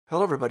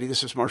Hello, everybody.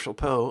 This is Marshall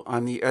Poe.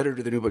 I'm the editor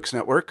of the New Books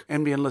Network.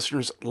 NBN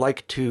listeners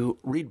like to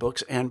read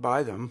books and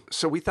buy them.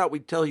 So we thought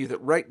we'd tell you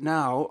that right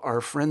now, our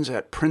friends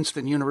at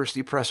Princeton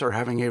University Press are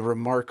having a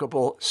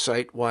remarkable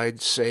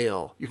site-wide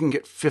sale. You can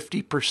get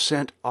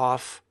 50%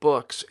 off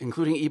books,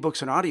 including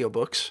ebooks and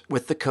audiobooks,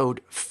 with the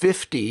code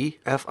 50,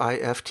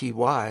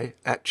 F-I-F-T-Y,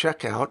 at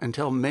checkout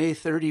until May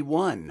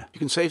 31. You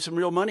can save some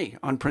real money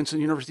on Princeton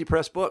University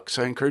Press books.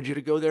 I encourage you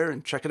to go there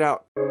and check it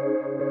out.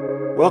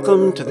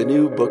 Welcome to the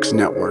New Books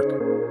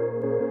Network.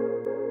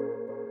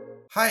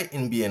 Hi,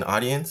 NBN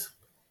audience.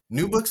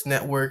 New Books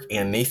Network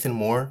and Nathan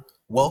Moore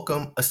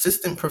welcome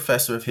Assistant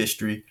Professor of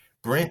History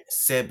Brent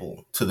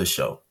Cebul to the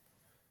show.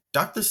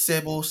 Dr.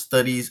 Cebul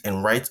studies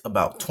and writes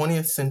about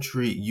 20th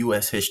century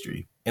U.S.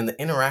 history and the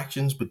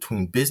interactions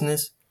between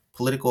business,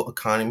 political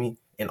economy,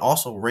 and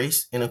also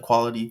race,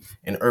 inequality,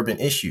 and urban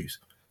issues.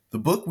 The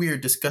book we are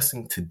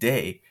discussing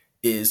today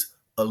is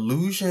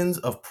Illusions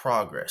of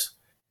Progress: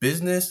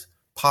 Business,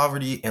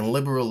 Poverty, and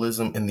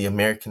Liberalism in the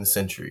American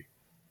Century.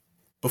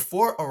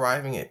 Before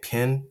arriving at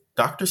Penn,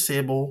 Dr.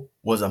 Cebul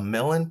was a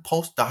Mellon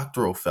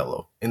postdoctoral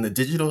fellow in the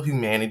digital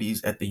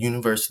humanities at the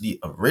University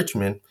of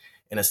Richmond,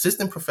 an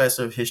assistant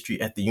professor of history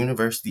at the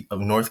University of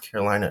North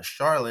Carolina,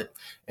 Charlotte,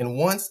 and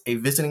once a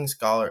visiting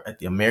scholar at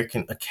the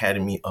American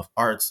Academy of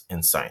Arts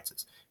and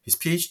Sciences. His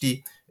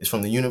PhD is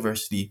from the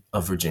University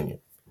of Virginia.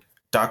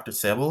 Dr.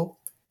 Cebul,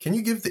 can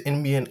you give the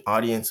NBN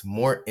audience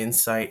more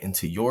insight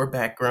into your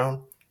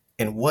background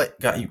and what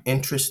got you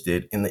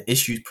interested in the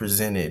issues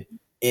presented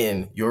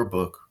in your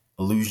book,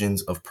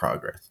 Illusions of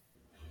Progress?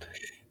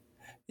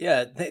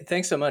 Yeah,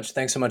 thanks so much.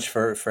 Thanks so much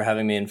for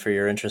having me and for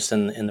your interest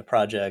in the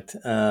project.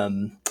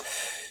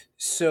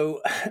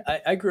 So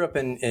I grew up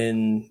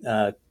in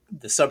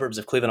the suburbs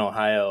of Cleveland,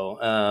 Ohio,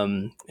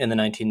 in the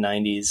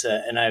 1990s,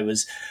 and I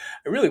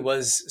really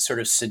was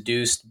sort of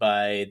seduced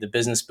by the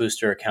business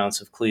booster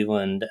accounts of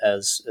Cleveland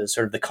as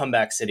sort of the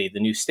comeback city, the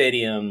new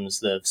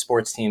stadiums, the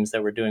sports teams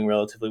that were doing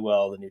relatively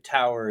well, the new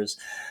towers.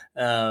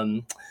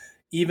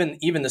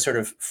 Even the sort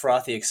of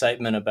frothy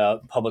excitement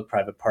about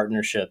public-private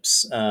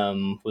partnerships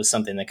was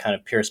something that kind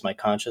of pierced my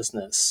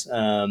consciousness.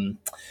 And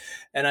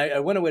I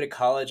went away to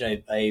college.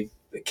 I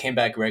came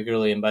back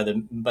regularly, and by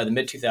the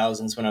mid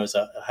 2000s, when I was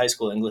a high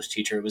school English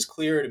teacher, it was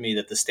clear to me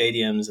that the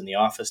stadiums and the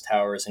office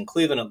towers in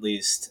Cleveland, at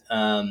least,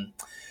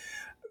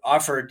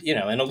 offered,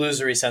 an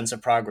illusory sense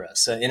of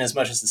progress, in as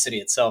much as the city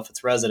itself,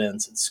 its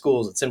residents, its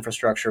schools, its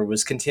infrastructure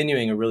was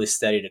continuing a really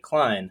steady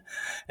decline.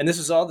 And this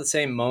was all the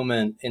same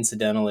moment,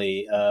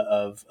 incidentally,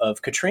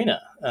 of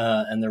Katrina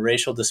and the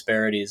racial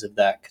disparities of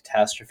that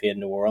catastrophe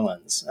in New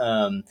Orleans.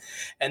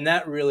 And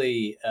that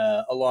really,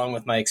 along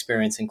with my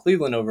experience in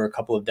Cleveland over a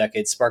couple of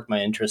decades, sparked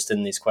my interest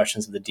in these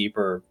questions of the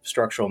deeper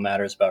structural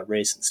matters about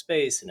race and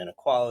space and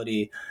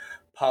inequality,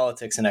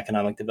 politics and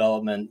economic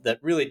development that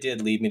really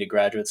did lead me to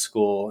graduate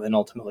school and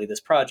ultimately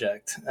this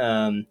project.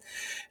 And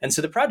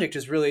so the project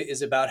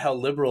is about how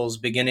liberals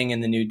beginning in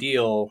the New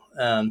Deal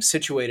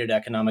situated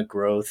economic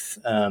growth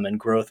and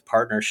growth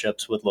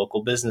partnerships with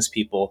local business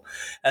people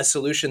as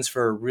solutions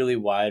for a really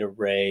wide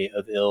array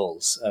of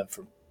ills,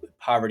 from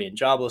poverty and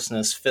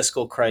joblessness,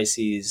 fiscal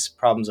crises,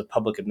 problems of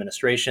public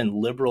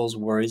administration, liberals'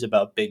 worries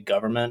about big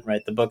government,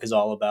 right? The book is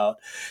all about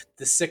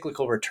the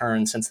cyclical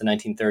return since the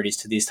 1930s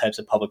to these types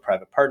of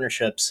public-private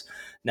partnerships,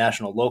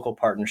 national-local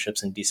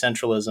partnerships and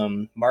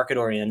decentralism,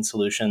 market-oriented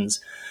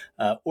solutions,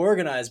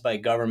 organized by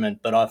government,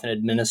 but often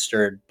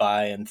administered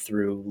by and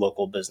through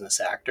local business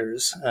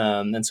actors.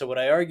 And so what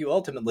I argue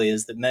ultimately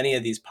is that many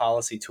of these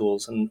policy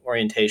tools and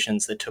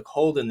orientations that took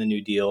hold in the New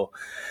Deal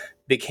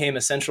became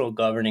essential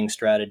governing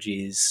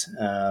strategies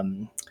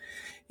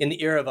in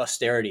the era of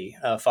austerity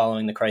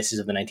following the crisis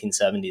of the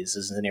 1970s. This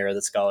is an era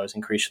that scholars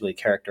increasingly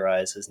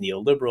characterize as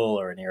neoliberal,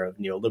 or an era of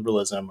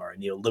neoliberalism, or a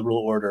neoliberal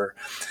order,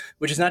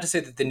 which is not to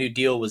say that the New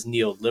Deal was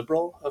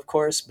neoliberal, of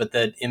course, but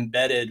that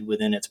embedded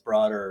within its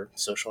broader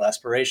social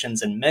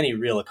aspirations and many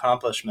real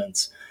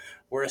accomplishments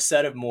were a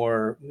set of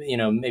more,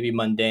 maybe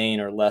mundane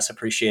or less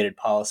appreciated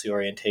policy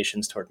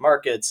orientations toward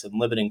markets and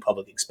limiting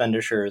public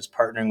expenditures,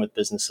 partnering with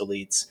business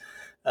elites,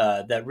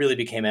 that really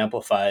became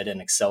amplified and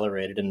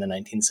accelerated in the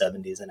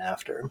 1970s and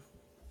after.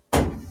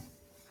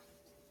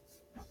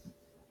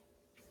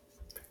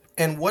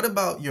 And what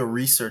about your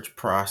research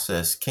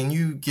process? Can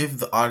you give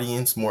the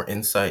audience more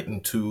insight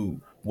into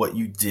what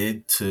you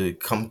did to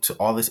come to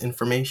all this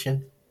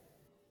information?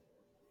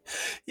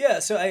 Yeah,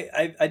 so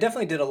I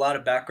definitely did a lot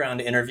of background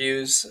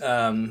interviews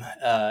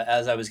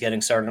as I was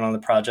getting started on the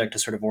project to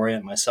sort of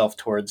orient myself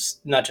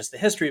towards not just the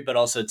history, but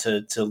also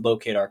to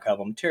locate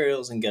archival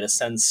materials and get a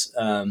sense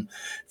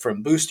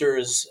from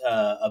boosters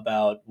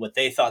about what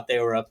they thought they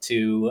were up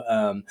to.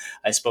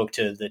 I spoke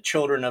to the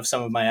children of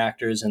some of my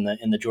actors in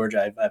the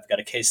Georgia. I've got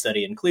a case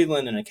study in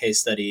Cleveland and a case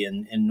study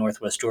in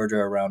Northwest Georgia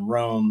around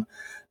Rome.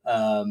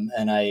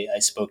 And I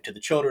spoke to the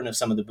children of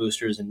some of the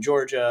boosters in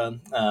Georgia.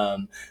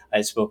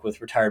 I spoke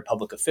with retired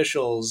public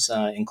officials,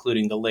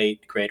 including the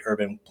late great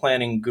urban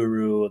planning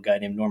guru, a guy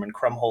named Norman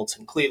Krumholtz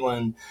in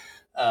Cleveland.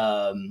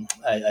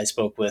 I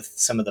spoke with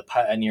some of the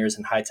pioneers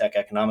in high-tech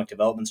economic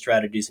development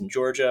strategies in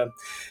Georgia.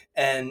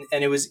 And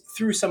it was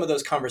through some of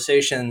those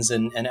conversations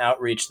and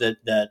outreach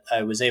that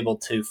I was able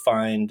to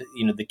find,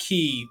 the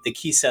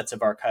key sets of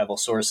archival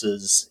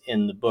sources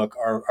in the book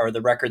are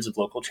the records of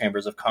local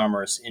chambers of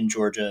commerce in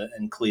Georgia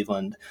and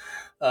Cleveland,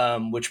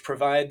 which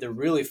provide the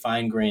really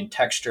fine-grained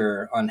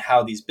texture on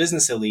how these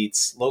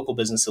local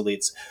business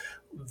elites,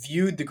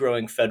 viewed the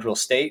growing federal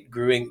state,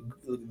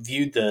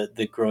 viewed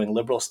the growing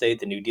liberal state,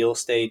 the New Deal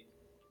state,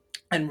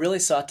 and really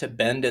sought to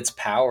bend its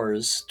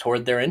powers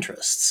toward their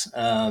interests.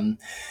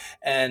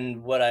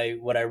 And what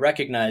I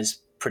recognize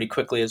pretty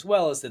quickly as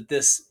well is that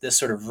this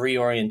sort of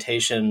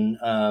reorientation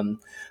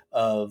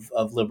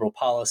of liberal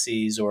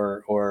policies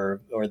or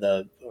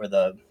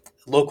the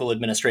local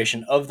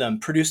administration of them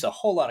produced a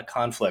whole lot of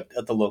conflict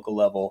at the local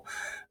level,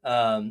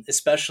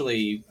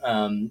 especially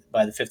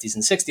by the 50s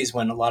and 60s,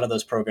 when a lot of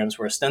those programs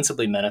were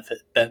ostensibly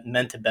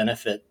meant to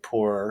benefit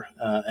poor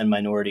and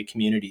minority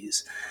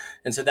communities.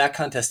 And so that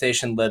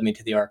contestation led me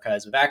to the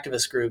archives of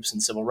activist groups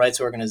and civil rights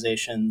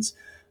organizations,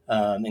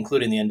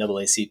 including the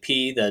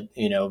NAACP, that,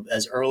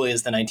 as early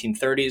as the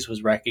 1930s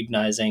was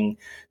recognizing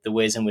the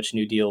ways in which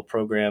New Deal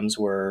programs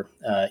were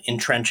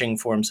entrenching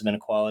forms of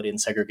inequality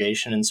and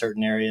segregation in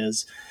certain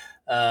areas.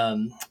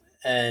 And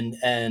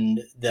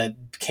that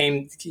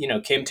came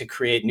to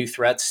create new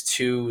threats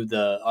to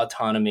the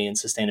autonomy and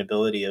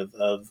sustainability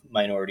of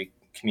minority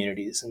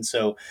communities. And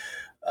so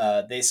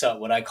they sought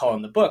what I call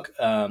in the book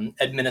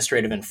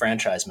administrative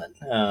enfranchisement.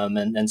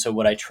 And so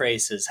what I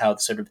trace is how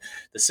sort of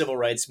the civil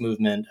rights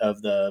movement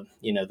of the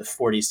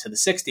 40s to the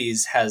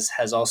 60s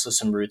has also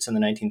some roots in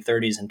the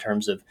 1930s in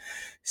terms of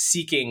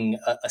seeking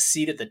a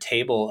seat at the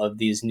table of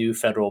these new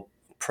federal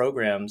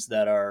programs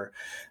that are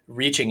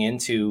reaching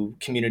into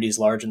communities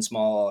large and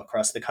small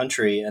across the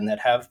country, and that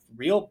have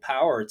real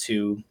power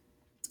to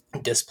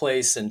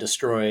displace and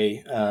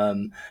destroy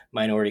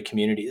minority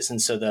communities.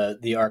 And so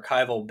the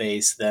archival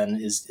base then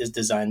is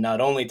designed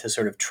not only to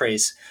sort of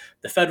trace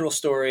the federal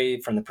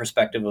story from the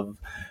perspective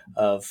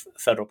of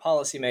federal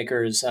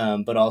policymakers,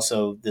 but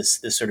also this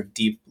sort of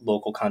deep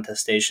local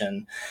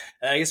contestation.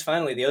 And I guess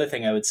finally, the other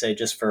thing I would say,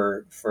 just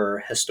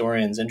for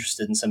historians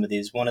interested in some of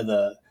these, one of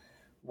the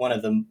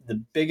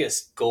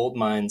biggest gold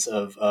mines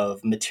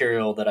of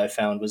material that I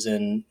found was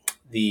in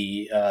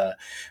the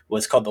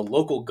what's called the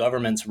local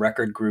governments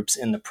record groups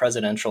in the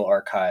presidential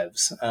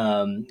archives,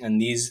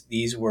 and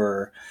these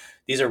are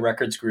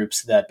records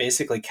groups that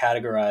basically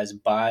categorize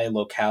by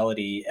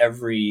locality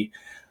every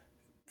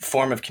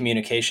form of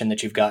communication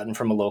that you've gotten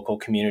from a local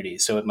community.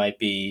 So it might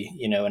be,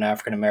 an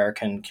African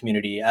American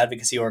community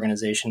advocacy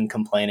organization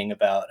complaining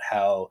about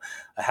how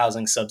a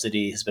housing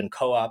subsidy has been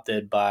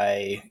co-opted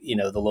by,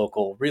 the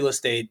local real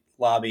estate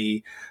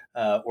lobby,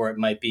 or it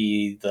might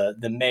be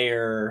the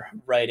mayor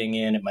writing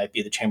in, it might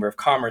be the Chamber of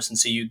Commerce. And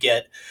so you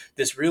get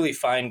this really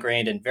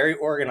fine-grained and very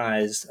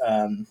organized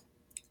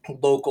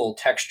local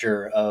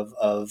texture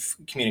of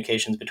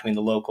communications between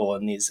the local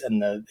and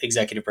the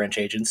executive branch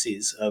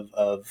agencies of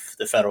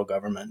the federal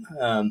government.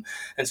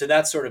 And so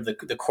that's sort of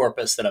the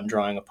corpus that I'm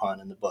drawing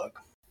upon in the book.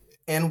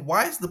 And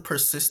why is the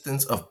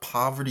persistence of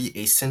poverty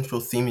a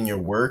central theme in your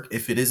work,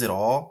 if it is at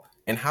all?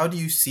 And how do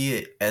you see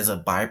it as a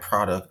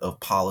byproduct of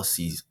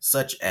policies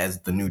such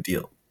as the New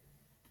Deal?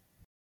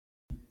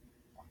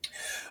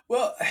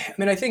 Well,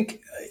 I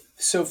think,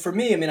 so for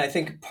me, I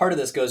think part of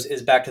this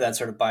is back to that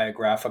sort of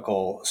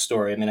biographical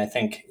story. I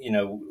think,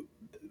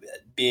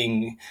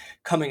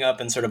 coming up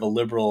in sort of a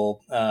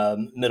liberal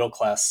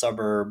middle-class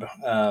suburb,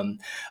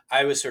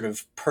 I was sort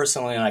of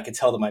personally, and I could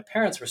tell that my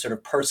parents were sort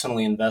of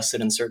personally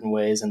invested in certain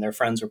ways, and their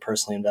friends were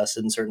personally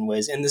invested in certain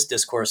ways in this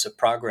discourse of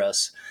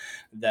progress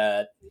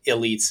that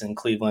elites in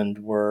Cleveland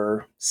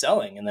were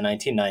selling in the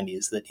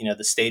 1990s, that,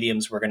 the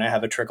stadiums were going to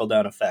have a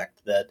trickle-down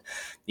effect, that,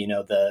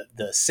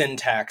 the sin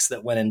tax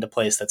that went into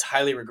place that's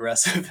highly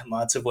regressive in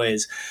lots of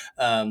ways,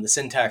 the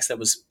sin tax that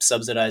was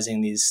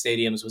subsidizing these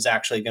stadiums was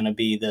actually going to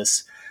be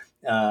this,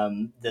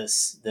 it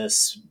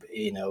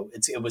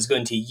was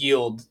going to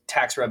yield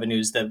tax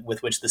revenues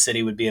with which the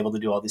city would be able to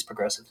do all these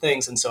progressive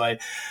things. And so I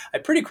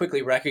pretty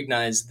quickly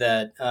recognized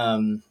that,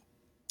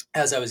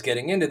 as I was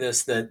getting into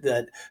this,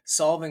 that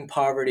solving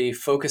poverty,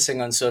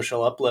 focusing on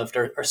social uplift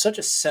are such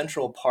a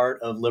central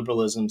part of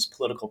liberalism's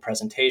political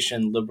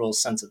presentation, liberal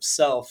sense of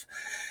self.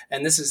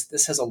 And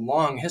this has a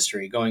long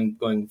history, going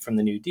from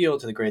the New Deal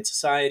to the Great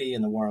Society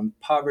and the War on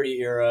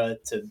Poverty era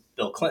to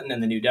Bill Clinton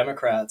and the New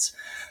Democrats.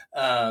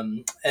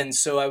 And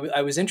so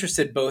I was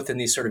interested both in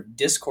these sort of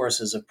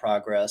discourses of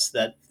progress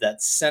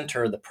that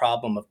center the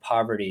problem of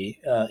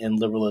poverty in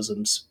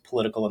liberalism's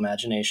political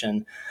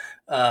imagination,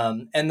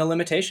 and the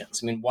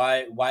limitations.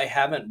 Why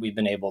haven't we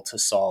been able to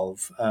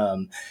solve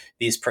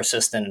these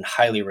persistent and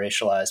highly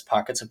racialized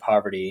pockets of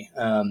poverty,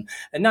 and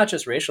not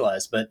just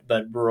racialized,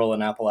 but rural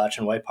and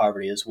Appalachian white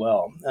poverty as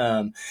well?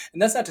 And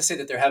that's not to say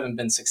that there haven't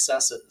been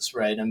successes,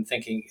 right? I'm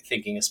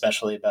thinking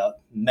especially about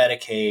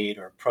Medicaid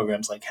or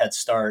programs like Head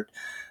Start.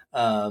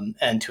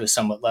 and to a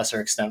somewhat lesser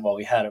extent while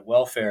we had it,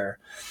 welfare.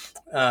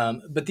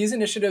 But these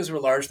initiatives were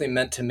largely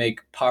meant to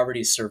make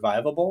poverty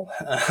survivable,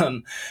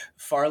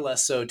 far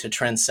less so to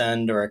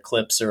transcend or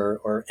eclipse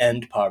or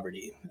end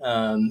poverty.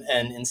 And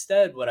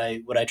instead, what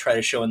I try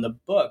to show in the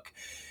book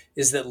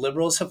is that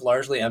liberals have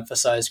largely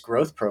emphasized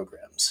growth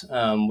programs,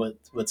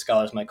 what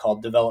scholars might call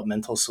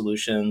developmental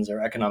solutions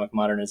or economic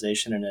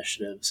modernization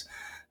initiatives.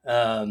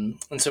 And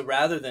so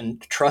rather than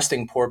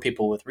trusting poor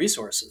people with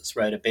resources,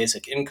 right, a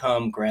basic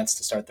income, grants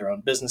to start their own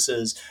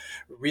businesses,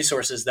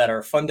 resources that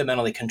are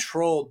fundamentally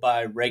controlled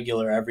by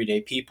regular everyday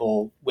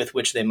people with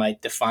which they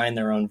might define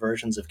their own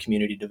versions of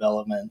community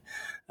development,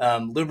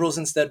 liberals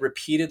instead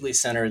repeatedly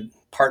centered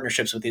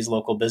partnerships with these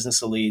local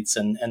business elites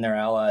and their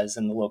allies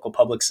in the local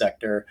public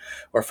sector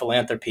or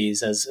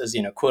philanthropies as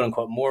quote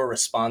unquote, more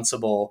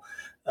responsible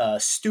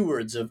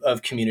stewards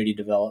of community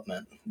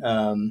development.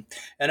 And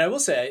I will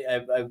say,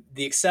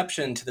 the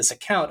exception to this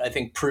account, I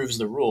think, proves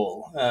the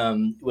rule,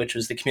 which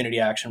was the community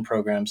action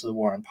programs of the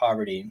War on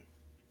Poverty,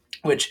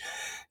 which,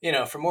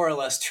 for more or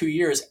less 2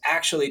 years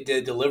actually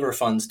did deliver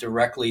funds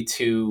directly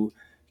to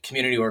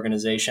community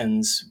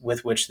organizations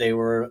with which they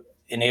were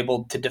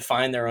enabled to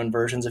define their own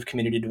versions of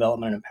community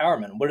development and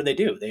empowerment. What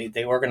do?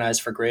 They organize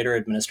for greater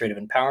administrative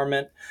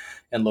empowerment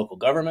in local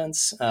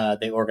governments.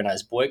 They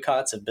organize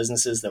boycotts of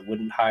businesses that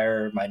wouldn't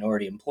hire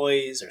minority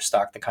employees or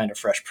stock the kind of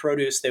fresh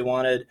produce they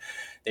wanted.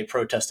 They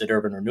protested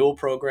urban renewal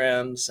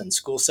programs and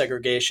school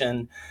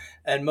segregation.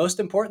 And most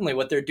importantly,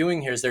 what they're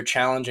doing here is they're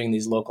challenging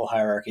these local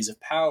hierarchies of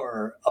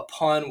power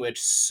upon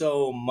which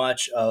so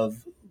much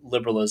of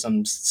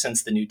liberalism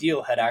since the New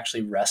Deal had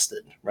actually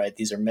rested, right?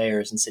 These are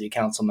mayors and city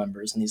council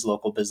members and these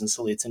local business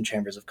elites and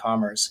chambers of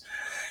commerce.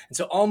 And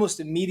so almost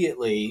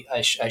immediately,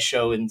 I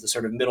show in the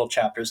sort of middle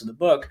chapters of the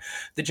book,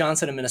 the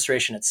Johnson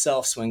administration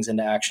itself swings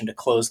into action to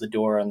close the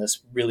door on this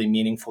really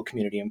meaningful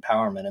community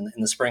empowerment. And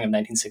in the spring of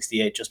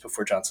 1968, just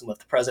before Johnson left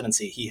the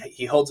presidency,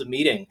 he holds a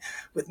meeting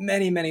with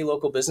many, many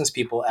local business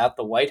people at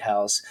the White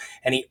House,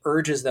 and he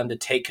urges them to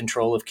take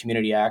control of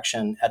community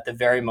action at the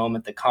very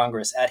moment that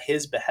Congress, at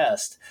his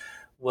behest,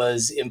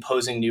 was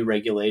imposing new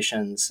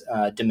regulations,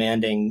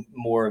 demanding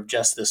more of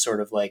just this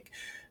sort of like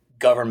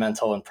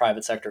governmental and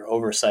private sector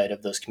oversight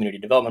of those community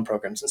development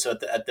programs. And so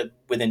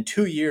within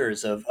 2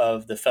 years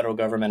of the federal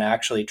government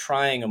actually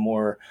trying a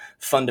more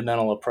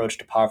fundamental approach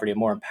to poverty, a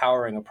more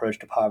empowering approach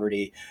to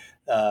poverty,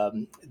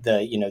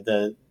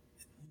 the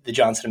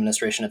Johnson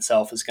administration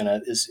itself is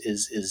going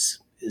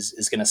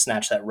to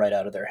snatch that right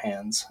out of their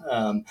hands.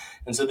 And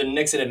so the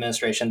Nixon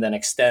administration then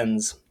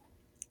extends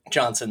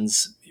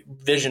Johnson's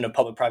vision of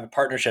public-private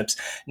partnerships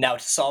now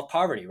to solve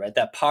poverty, right?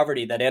 That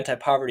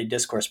anti-poverty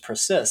discourse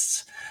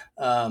persists,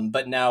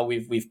 but now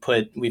we've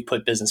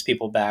put business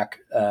people back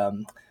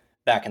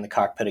in the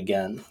cockpit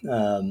again.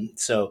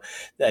 So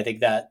I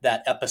think that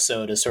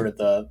episode is sort of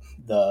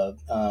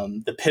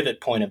the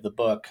pivot point of the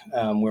book,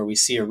 where we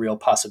see a real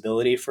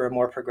possibility for a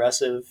more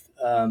progressive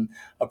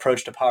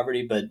approach to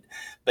poverty,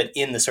 but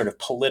in the sort of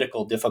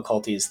political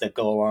difficulties that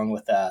go along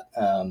with that.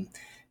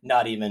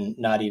 Not even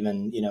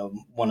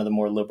one of the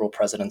more liberal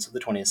presidents of the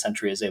 20th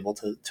century is able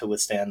to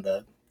withstand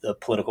the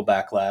political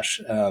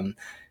backlash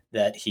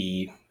that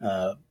he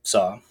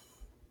saw.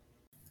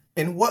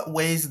 In what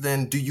ways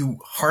then do you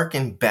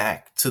hearken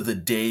back to the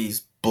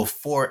days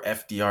before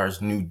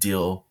FDR's New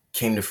Deal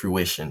came to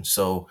fruition?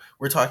 So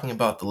we're talking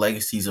about the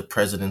legacies of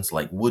presidents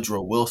like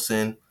Woodrow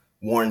Wilson,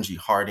 Warren G.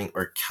 Harding,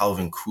 or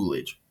Calvin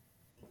Coolidge.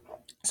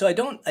 So I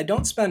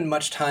don't spend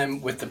much time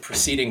with the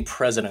preceding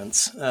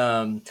presidents,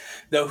 though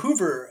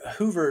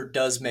Hoover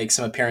does make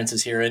some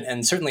appearances here,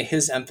 and certainly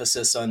his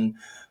emphasis on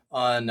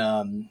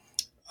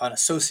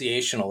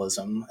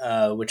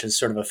associationalism, which is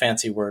sort of a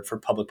fancy word for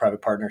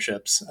public-private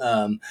partnerships,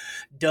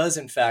 does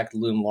in fact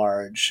loom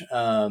large,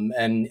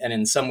 and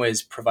in some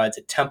ways provides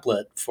a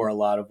template for a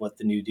lot of what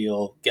the New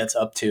Deal gets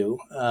up to.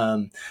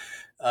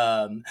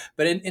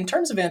 But in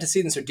terms of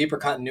antecedents or deeper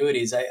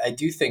continuities, I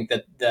do think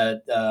that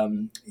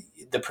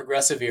the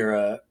progressive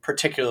era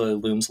particularly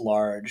looms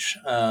large,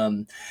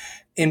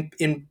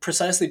 in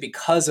precisely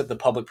because of the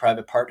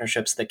public-private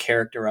partnerships that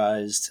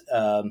characterized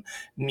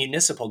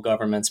municipal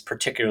governments,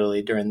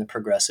 particularly during the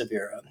progressive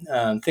era.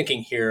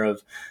 Thinking here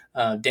of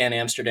Dan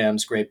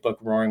Amsterdam's great book,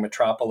 Roaring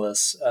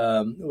Metropolis,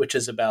 which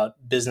is about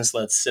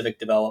business-led civic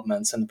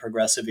developments in the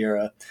progressive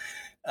era.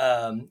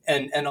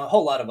 And a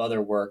whole lot of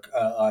other work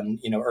on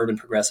urban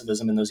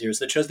progressivism in those years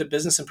that shows that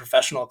business and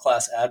professional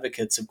class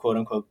advocates of quote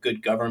unquote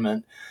good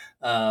government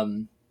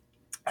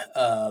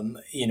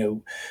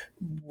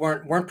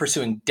weren't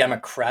pursuing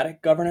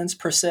democratic governance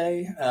per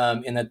se,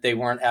 in that they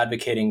weren't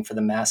advocating for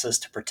the masses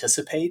to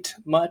participate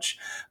much,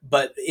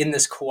 but in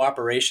this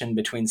cooperation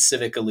between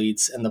civic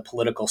elites and the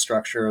political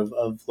structure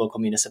of local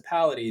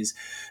municipalities.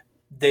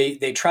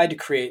 They tried to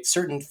create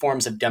certain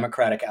forms of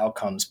democratic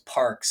outcomes,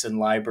 parks and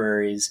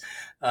libraries,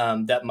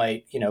 that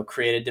might,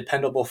 create a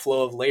dependable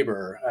flow of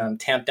labor,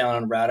 tamp down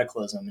on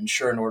radicalism,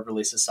 ensure an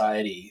orderly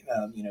society,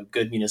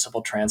 good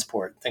municipal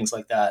transport, things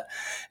like that.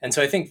 And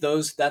so I think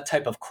that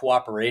type of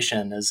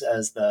cooperation, this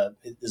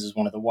is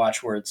one of the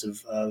watchwords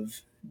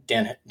of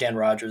Dan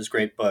Rogers'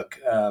 great book,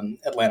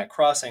 Atlantic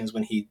Crossings,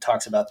 when he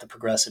talks about the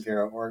progressive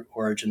era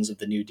origins of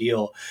the New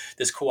Deal,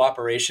 this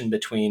cooperation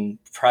between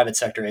private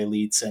sector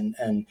elites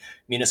and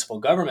municipal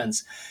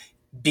governments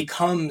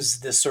becomes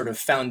this sort of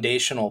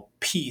foundational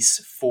piece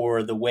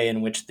for the way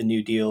in which the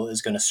New Deal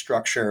is going to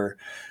structure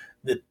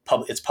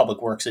its public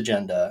works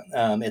agenda.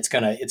 It's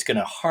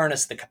gonna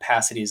harness the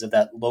capacities of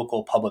that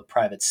local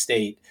public-private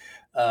state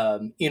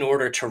in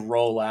order to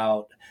roll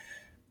out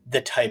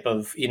the type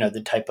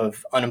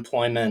of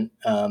unemployment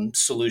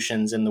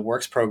solutions in the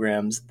works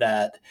programs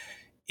that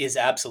is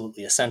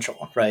absolutely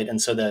essential, right?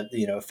 And so that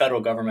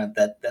federal government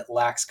that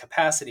lacks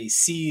capacity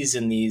sees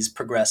in these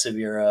progressive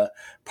era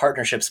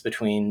partnerships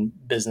between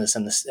business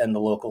and the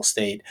local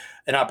state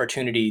an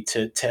opportunity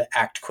to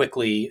act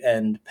quickly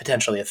and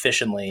potentially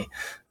efficiently,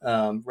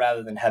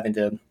 rather than having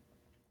to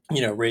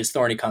raise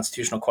thorny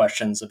constitutional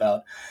questions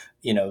about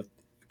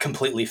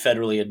completely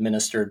federally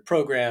administered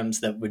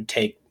programs that would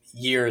take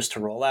years to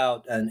roll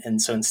out.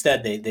 And so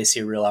instead they see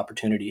a real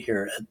opportunity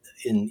here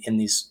in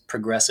these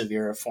progressive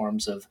era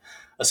forms of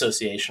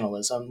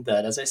associationalism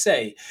that, as I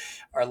say,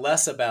 are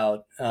less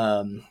about,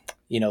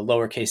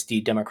 lowercase d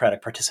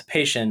democratic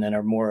participation and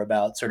are more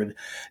about sort of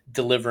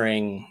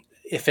delivering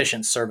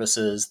efficient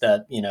services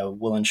that,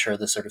 will ensure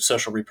the sort of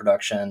social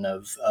reproduction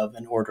of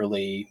an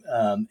orderly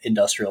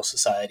industrial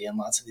society in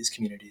lots of these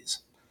communities.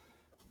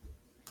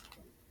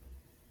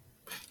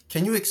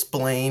 Can you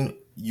explain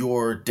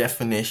your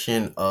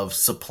definition of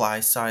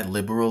supply-side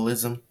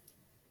liberalism?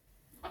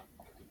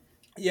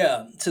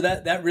 Yeah, so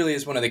that really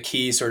is one of the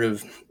key sort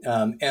of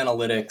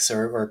analytics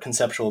or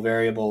conceptual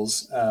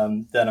variables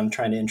that I'm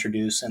trying to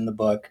introduce in the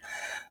book.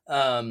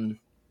 And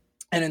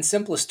in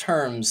simplest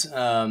terms,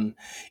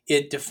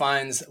 it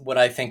defines what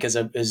I think is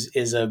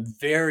a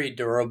very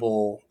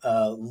durable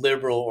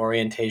liberal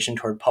orientation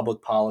toward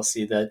public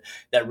policy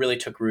that really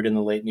took root in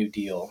the late New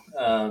Deal.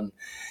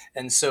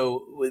 And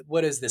so,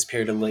 what is this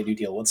period of the late New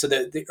Deal? Well, so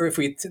or if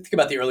we think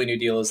about the early New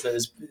Deal, that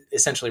is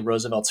essentially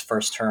Roosevelt's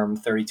first term,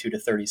 32 to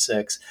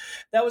 36.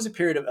 That was a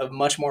period of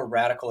much more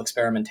radical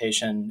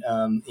experimentation,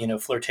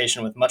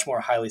 flirtation with much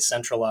more highly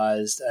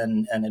centralized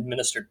and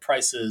administered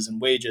prices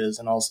and wages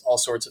and all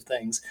sorts of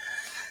things.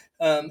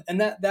 And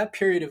that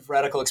period of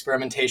radical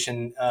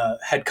experimentation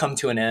had come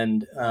to an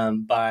end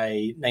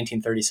by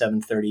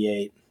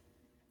 1937-38.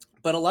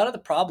 But a lot of the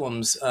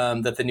problems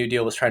that the New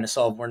Deal was trying to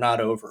solve were not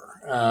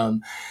over.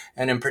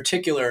 And in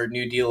particular,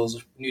 New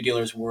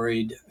Dealers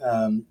worried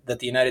that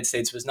the United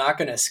States was not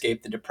going to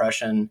escape the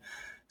Depression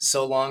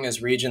so long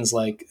as regions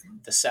like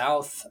the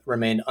South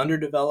remained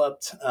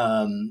underdeveloped,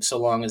 so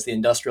long as the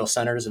industrial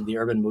centers of the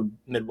urban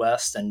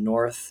Midwest and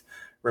North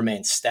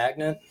remained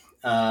stagnant.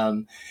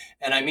 And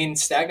I mean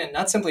stagnant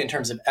not simply in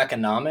terms of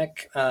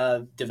economic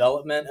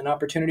development and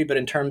opportunity, but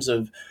in terms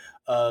of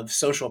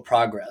social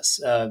progress.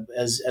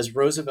 As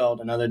Roosevelt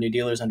and other New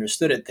Dealers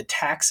understood it, the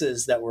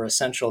taxes that were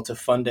essential to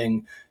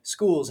funding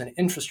schools and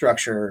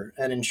infrastructure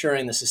and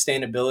ensuring the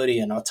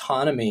sustainability and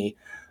autonomy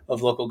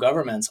of local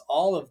governments,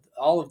 all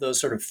of those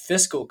sort of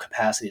fiscal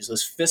capacities,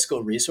 those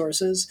fiscal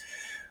resources,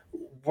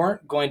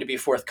 weren't going to be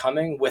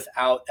forthcoming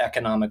without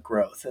economic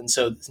growth. And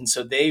so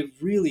they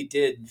really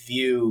did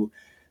view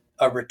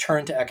a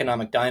return to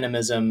economic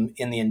dynamism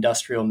in the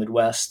industrial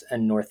Midwest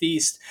and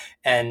Northeast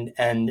and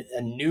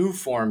new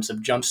forms of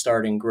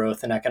jumpstarting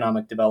growth and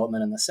economic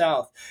development in the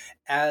South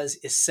as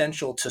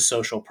essential to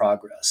social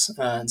progress.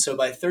 And so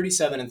by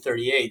 37 and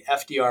 38,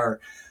 FDR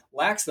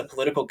lacks the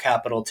political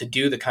capital to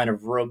do the kind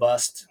of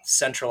robust,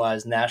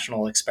 centralized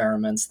national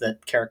experiments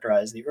that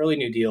characterized the early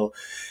New Deal.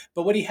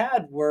 But what he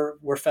had were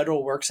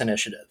federal works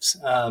initiatives,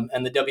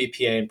 and the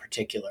WPA in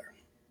particular.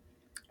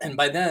 And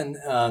by then,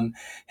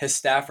 his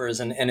staffers,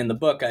 and in the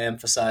book, I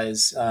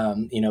emphasize,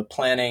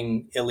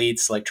 planning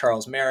elites like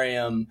Charles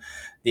Merriam,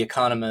 the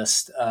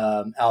economist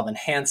Alvin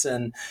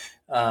Hansen,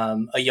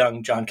 a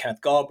young John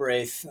Kenneth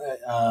Galbraith.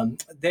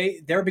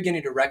 They're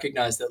beginning to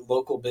recognize that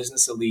local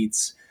business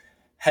elites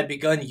had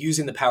begun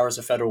using the powers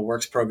of federal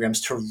works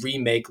programs to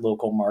remake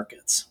local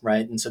markets,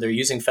 right? And so they're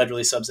using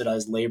federally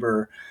subsidized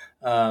labor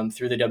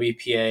through the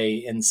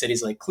WPA in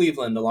cities like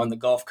Cleveland, along the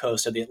Gulf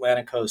Coast or the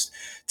Atlantic Coast,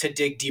 to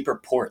dig deeper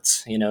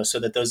ports, so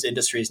that those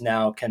industries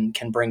now can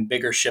bring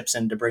bigger ships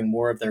in to bring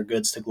more of their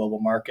goods to global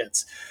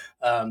markets.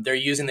 They're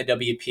using the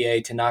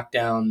WPA to knock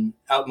down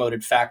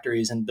outmoded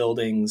factories and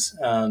buildings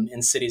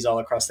in cities all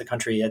across the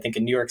country. I think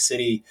in New York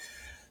City,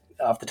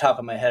 off the top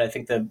of my head, I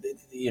think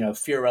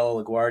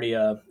Fiorello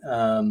LaGuardia,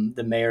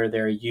 the mayor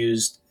there,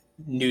 used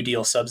New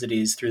Deal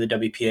subsidies through the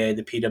WPA,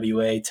 the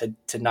PWA,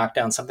 to knock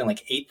down something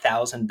like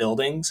 8,000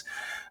 buildings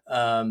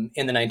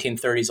in the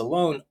 1930s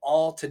alone,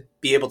 all to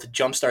be able to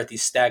jumpstart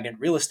these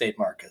stagnant real estate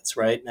markets,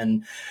 right?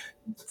 And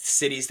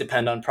cities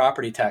depend on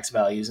property tax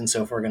values, and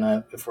so if we're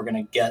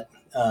gonna get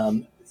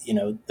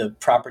the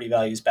property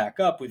values back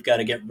up, we've got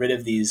to get rid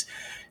of these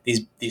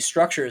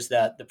structures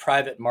that the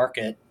private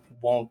market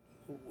won't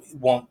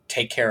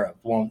take care of.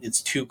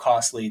 It's too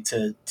costly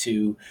to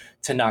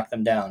knock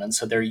them down. And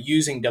so they're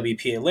using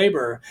WPA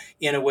labor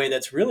in a way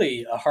that's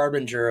really a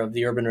harbinger of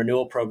the urban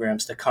renewal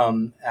programs to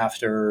come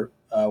after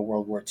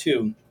World War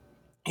II.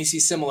 You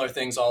see similar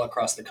things all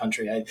across the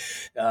country.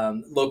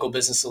 Local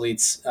business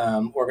elites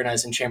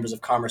organized in chambers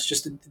of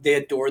commerce, they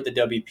adored the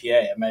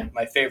WPA.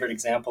 My favorite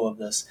example of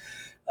this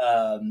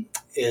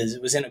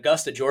it was in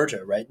Augusta,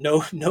 Georgia, right?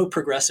 No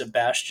progressive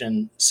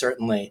bastion,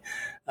 certainly.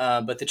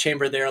 But the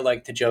chamber there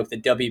liked to joke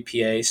that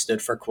WPA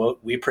stood for, quote,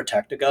 "We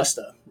protect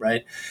Augusta,"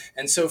 right?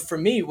 And so for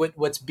me,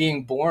 what's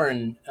being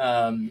born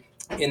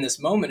in this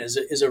moment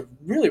is a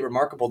really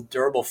remarkable,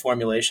 durable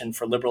formulation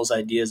for liberals'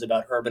 ideas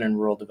about urban and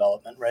rural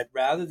development, right?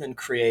 Rather than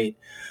create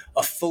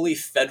a fully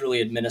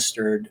federally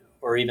administered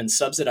or even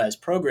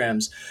subsidized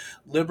programs,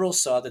 liberals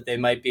saw that they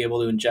might be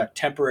able to inject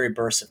temporary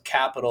bursts of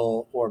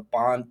capital or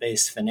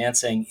bond-based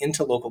financing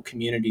into local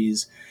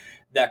communities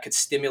that could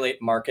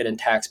stimulate market and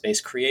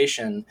tax-based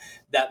creation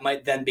that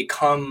might then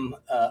become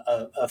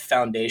a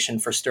foundation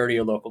for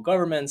sturdier local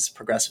governments,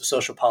 progressive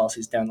social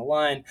policies down the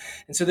line.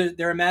 And so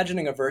they're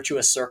imagining a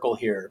virtuous circle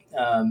here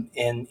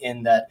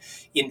in that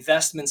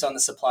investments on the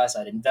supply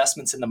side,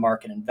 investments in the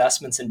market,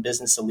 investments in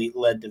business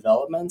elite-led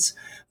developments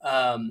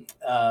are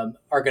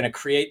going to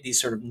create these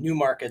sort of new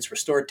markets,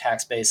 restored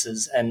tax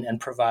bases, and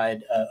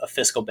provide a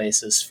fiscal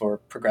basis for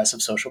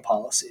progressive social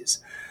policies.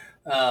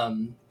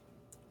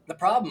 The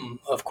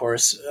problem, of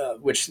course,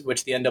 which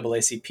the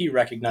NAACP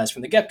recognized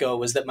from the get-go,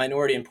 was that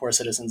minority and poor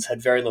citizens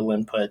had very little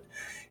input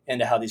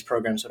into how these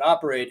programs would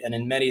operate. And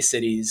in many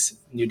cities,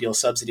 New Deal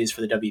subsidies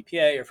for the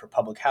WPA or for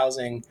public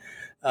housing,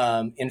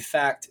 in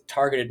fact,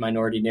 targeted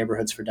minority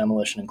neighborhoods for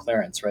demolition and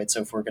clearance, right?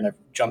 So if we're going to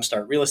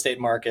jumpstart real estate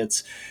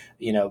markets,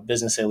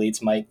 business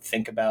elites might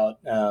think about,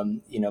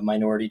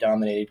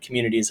 minority-dominated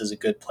communities as a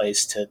good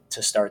place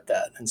to start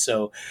that. And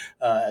so,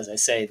 as I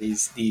say,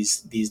 these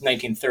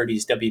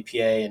 1930s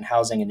WPA and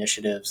housing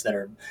initiatives that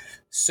are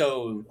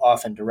so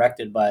often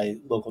directed by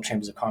local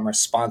chambers of commerce,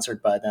 sponsored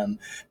by them,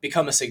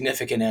 become a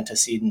significant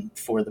antecedent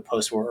for the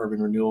post-war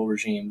urban renewal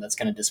regime that's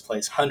going to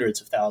displace hundreds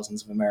of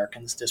thousands of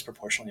Americans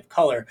disproportionately of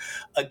color,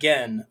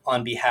 again,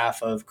 on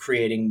behalf of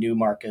creating new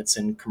markets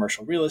in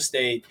commercial real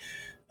estate,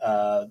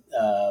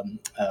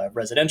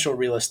 residential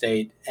real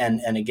estate,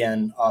 and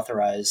again,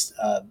 authorized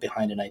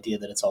behind an idea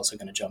that it's also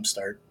going to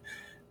jumpstart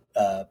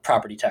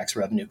property tax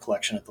revenue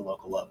collection at the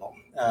local level.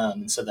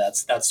 So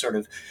that's sort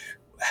of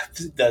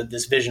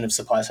this vision of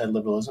supply side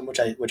liberalism,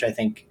 which I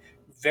think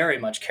very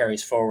much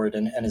carries forward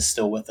and is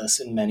still with us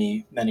in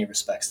many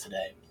respects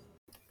today.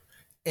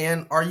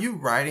 And are you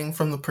writing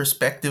from the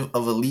perspective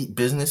of elite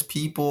business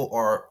people,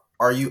 or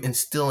are you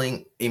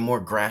instilling a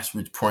more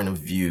grassroots point of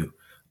view?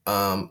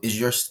 Is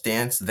your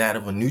stance that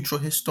of a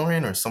neutral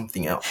historian or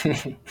something else?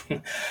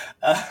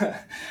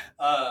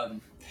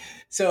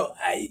 So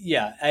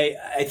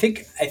I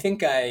think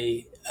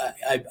I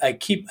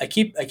keep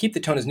the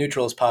tone as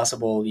neutral as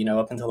possible,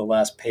 up until the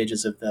last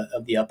pages of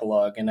the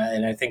epilogue, and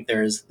I think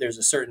there's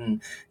a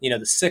certain,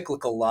 the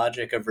cyclical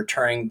logic of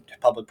returning to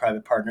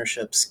public-private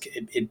partnerships.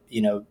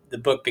 The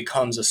book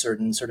becomes a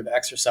certain sort of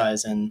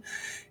exercise in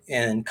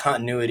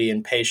continuity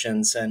and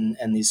patience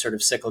and these sort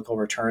of cyclical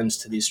returns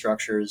to these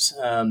structures.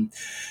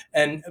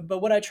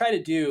 But what I try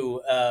to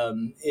do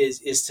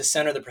is to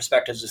center the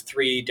perspectives of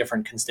three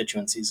different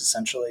constituencies,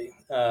 essentially.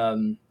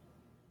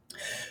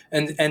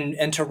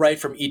 And to write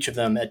from each of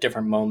them at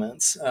different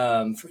moments,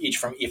 from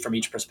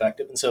each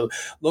perspective. And so,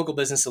 local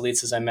business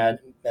elites,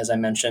 as I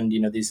mentioned,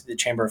 the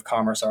Chamber of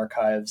Commerce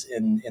archives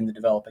in the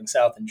developing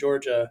South in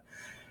Georgia,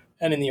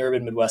 and in the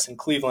urban Midwest in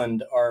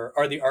Cleveland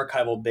are the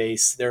archival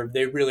base.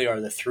 They really are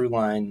the through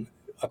line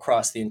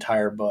across the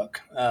entire book.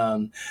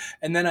 And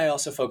then I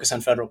also focus on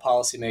federal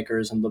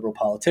policymakers and liberal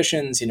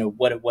politicians,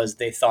 what it was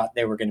they thought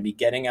they were going to be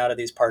getting out of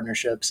these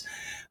partnerships.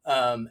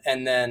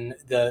 And then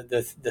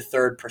the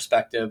third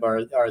perspective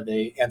are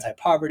the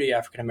anti-poverty,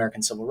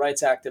 African-American civil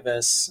rights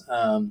activists,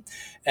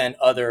 and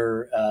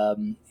other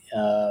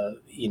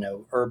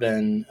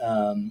urban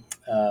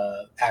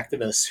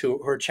activists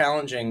who are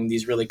challenging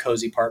these really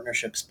cozy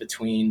partnerships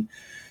between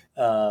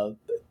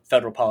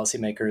federal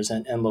policymakers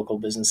and local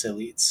business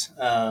elites.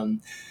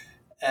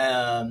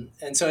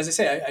 And so, as I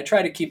say, I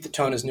try to keep the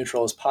tone as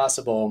neutral as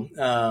possible.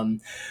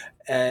 And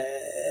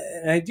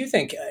I do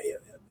think,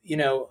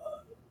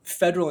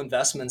 federal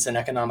investments in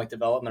economic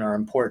development are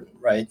important,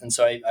 right? And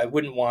so I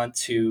wouldn't want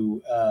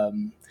to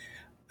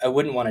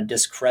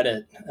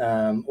discredit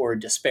or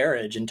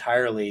disparage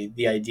entirely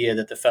the idea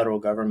that the federal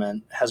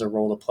government has a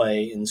role to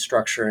play in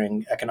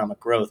structuring economic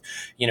growth,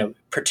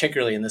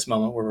 particularly in this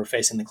moment where we're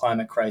facing the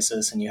climate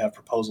crisis and you have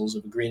proposals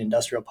of a green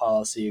industrial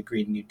policy, a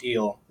Green New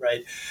Deal,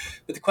 right?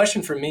 But the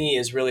question for me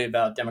is really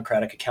about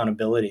democratic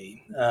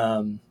accountability.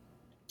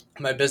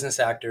 My business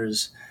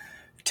actors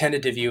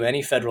tended to view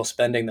any federal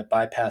spending that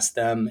bypassed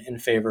them in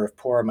favor of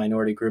poor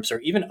minority groups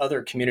or even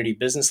other community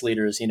business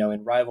leaders,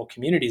 in rival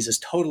communities as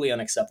totally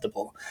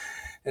unacceptable.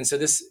 And so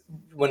this,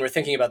 when we're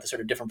thinking about the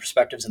sort of different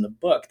perspectives in the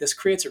book, this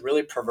creates a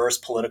really perverse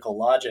political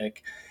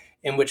logic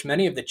in which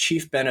many of the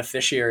chief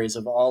beneficiaries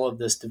of all of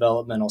this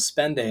developmental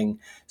spending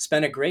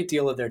spend a great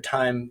deal of their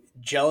time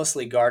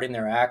jealously guarding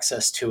their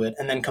access to it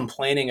and then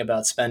complaining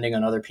about spending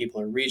on other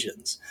people or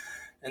regions.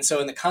 And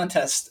so in the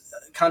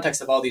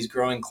context of all these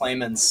growing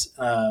claimants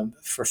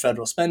for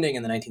federal spending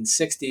in the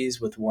 1960s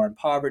with war on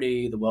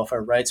poverty, the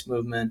welfare rights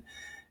movement,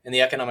 and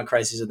the economic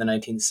crises of the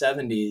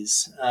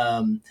 1970s,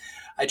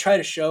 I try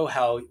to show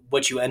how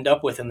what you end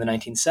up with in the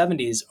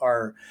 1970s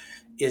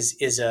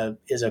is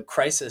a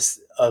crisis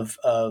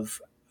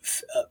of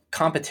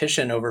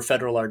competition over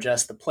federal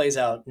largesse that plays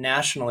out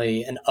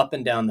nationally and up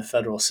and down the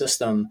federal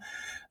system.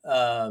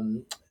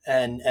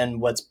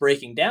 And what's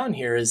breaking down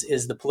here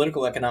is the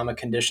political economic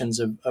conditions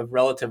of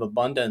relative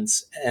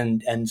abundance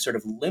and sort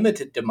of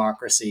limited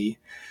democracy,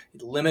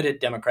 limited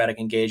democratic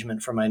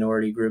engagement for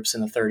minority groups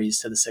in the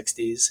 30s to the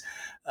 60s,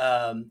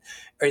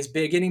 is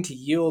beginning to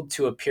yield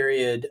to a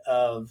period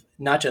of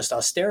not just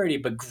austerity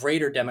but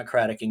greater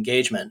democratic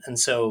engagement. And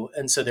so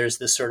there's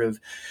this sort of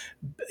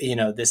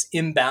this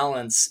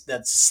imbalance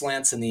that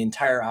slants in the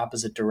entire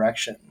opposite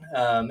direction.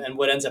 And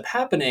what ends up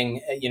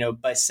happening,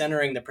 by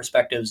centering the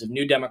perspectives of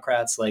new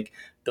Democrats like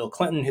Bill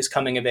Clinton, who's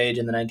coming of age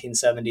in the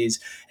 1970s,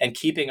 and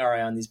keeping our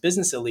eye on these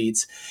business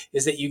elites,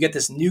 is that you get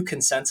this new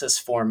consensus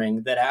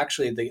forming that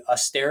actually the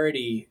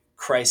austerity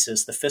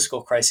crisis, the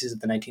fiscal crisis of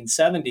the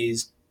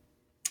 1970s,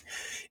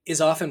 is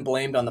often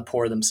blamed on the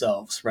poor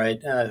themselves,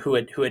 right? Who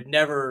had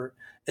never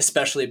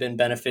especially been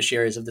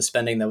beneficiaries of the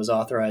spending that was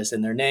authorized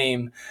in their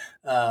name.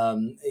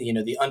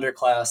 The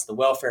underclass, the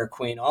welfare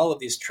queen, all of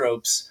these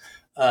tropes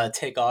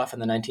take off in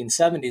the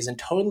 1970s and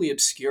totally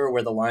obscure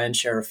where the lion's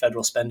share of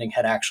federal spending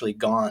had actually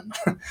gone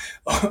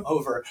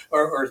over,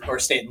 or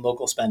state and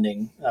local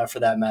spending for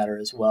that matter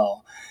as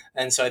well.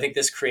 And so I think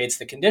this creates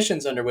the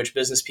conditions under which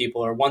business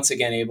people are once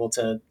again able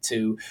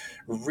to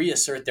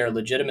reassert their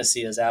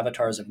legitimacy as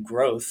avatars of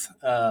growth,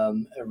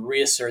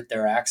 reassert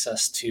their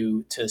access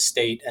to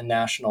state and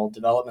national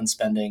development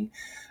spending.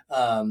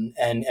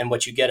 And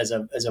what you get is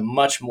a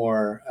much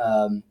more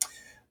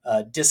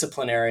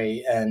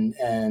disciplinary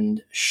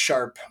and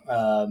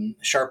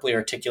sharply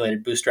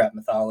articulated bootstrap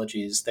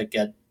mythologies that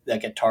get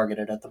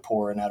targeted at the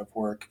poor and out of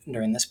work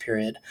during this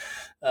period.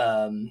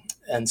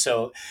 And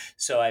so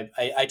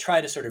I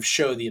try to sort of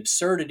show the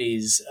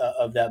absurdities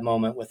of that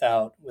moment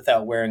without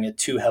wearing it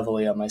too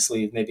heavily on my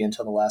sleeve, maybe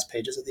until the last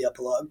pages of the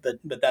epilogue. But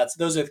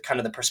those are kind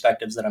of the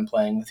perspectives that I'm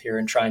playing with here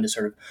and trying to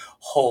sort of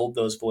hold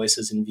those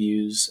voices and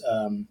views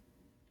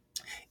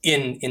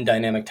in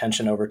dynamic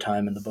tension over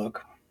time in the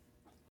book.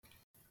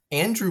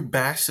 Andrew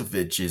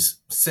Bakshevich's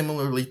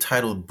similarly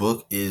titled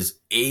book is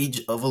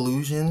Age of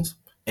Illusions,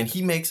 and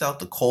he makes out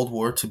the Cold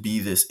War to be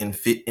this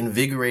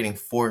invigorating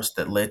force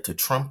that led to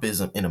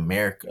Trumpism in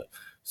America.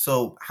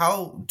 So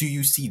how do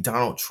you see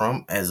Donald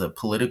Trump as a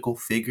political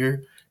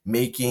figure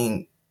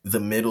making the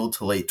middle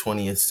to late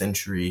 20th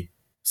century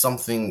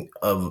something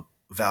of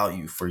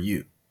value for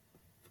you?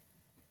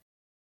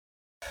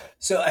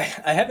 So I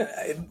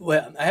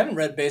haven't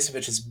read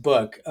Bakshevich's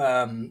book,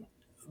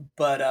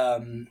 but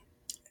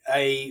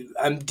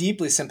I'm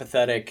deeply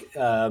sympathetic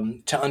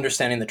to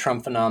understanding the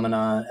Trump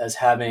phenomenon as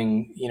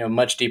having,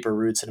 much deeper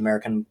roots in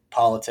American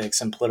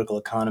politics and political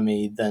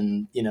economy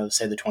than,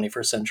 say the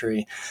 21st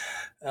century.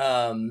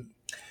 And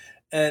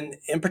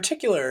in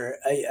particular,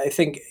 I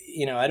think,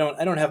 I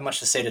don't have much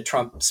to say to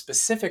Trump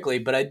specifically,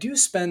 but I do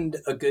spend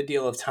a good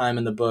deal of time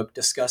in the book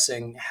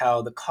discussing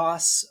how the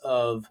costs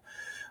of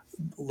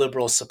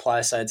liberal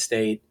supply side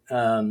state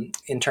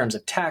in terms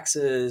of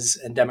taxes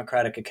and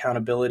democratic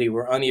accountability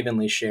were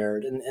unevenly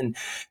shared. And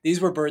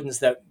these were burdens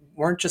that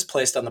weren't just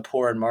placed on the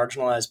poor and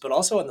marginalized, but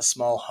also on the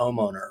small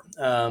homeowner.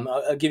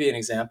 I'll give you an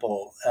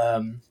example.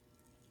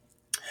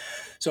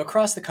 So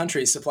across the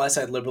country, supply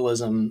side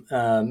liberalism,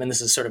 and this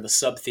is sort of a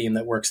sub-theme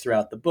that works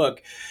throughout the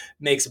book,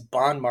 makes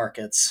bond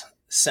markets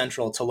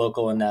central to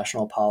local and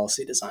national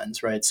policy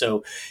designs, right?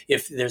 So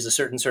if there's a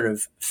certain sort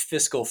of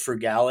fiscal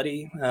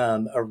frugality,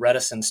 a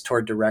reticence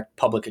toward direct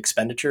public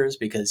expenditures,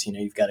 because,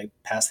 you've got to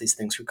pass these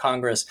things through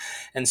Congress.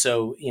 And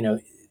so,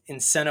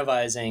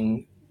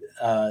 incentivizing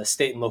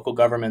state and local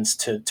governments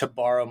to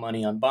borrow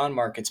money on bond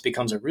markets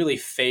becomes a really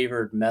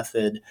favored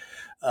method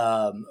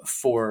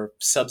for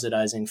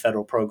subsidizing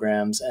federal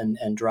programs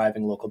and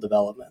driving local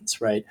developments,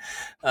 right?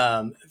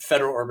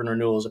 Federal urban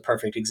renewal is a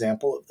perfect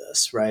example of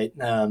this, right?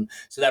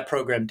 So that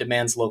program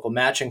demands local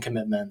matching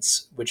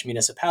commitments, which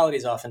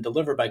municipalities often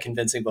deliver by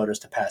convincing voters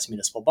to pass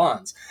municipal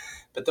bonds.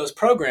 But those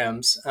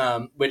programs,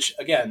 which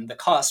again, the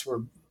costs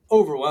were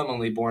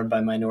overwhelmingly borne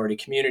by minority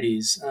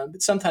communities,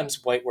 but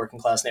sometimes white working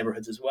class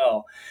neighborhoods as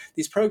well.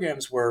 These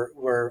programs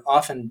were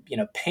often,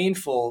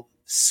 painful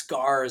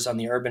scars on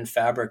the urban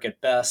fabric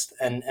at best,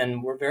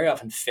 and were very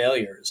often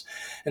failures.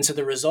 And so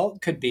the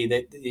result could be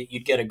that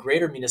you'd get a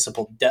greater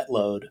municipal debt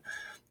load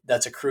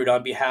that's accrued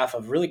on behalf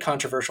of really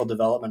controversial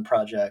development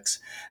projects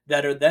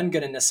that are then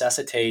going to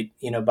necessitate,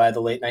 by the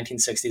late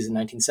 1960s and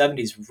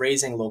 1970s,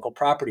 raising local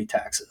property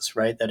taxes,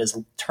 right? That is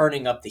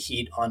turning up the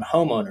heat on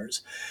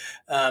homeowners.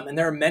 And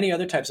there are many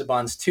other types of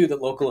bonds, too,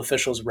 that local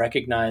officials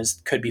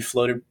recognized could be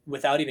floated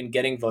without even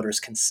getting voters'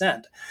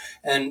 consent.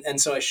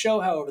 And so I show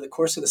how over the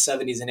course of the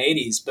 70s and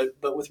 80s,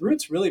 but with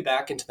roots really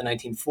back into the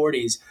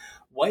 1940s,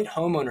 white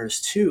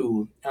homeowners,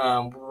 too,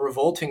 were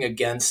revolting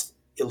against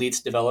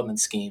elites' development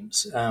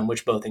schemes,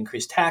 which both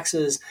increased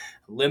taxes,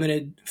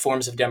 limited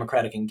forms of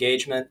democratic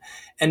engagement,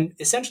 and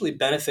essentially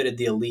benefited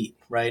the elite,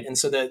 right? And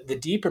so the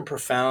deep and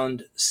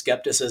profound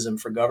skepticism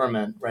for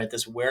government, right,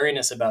 this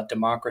wariness about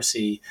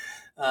democracy,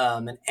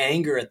 and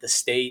anger at the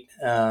state,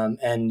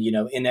 and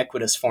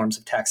inequitous forms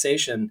of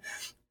taxation,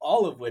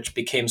 all of which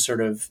became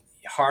sort of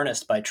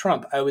harnessed by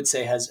Trump, I would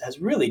say has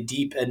really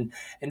deep and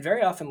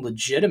very often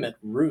legitimate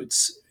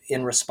roots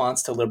in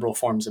response to liberal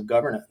forms of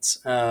governance.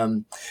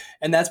 And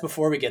that's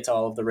before we get to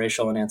all of the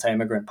racial and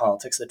anti-immigrant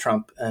politics that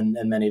Trump and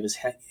many of his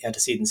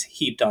antecedents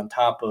heaped on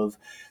top of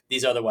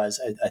these otherwise,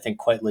 I think,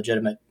 quite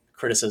legitimate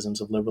criticisms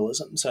of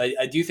liberalism. So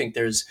I do think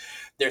there's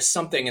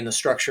something in the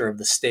structure of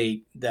the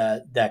state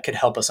that could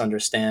help us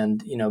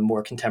understand,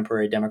 more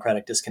contemporary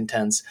democratic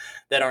discontents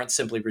that aren't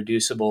simply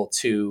reducible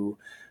to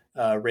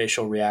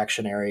racial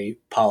reactionary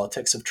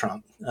politics of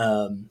Trump.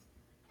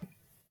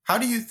 How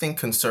do you think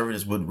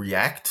conservatives would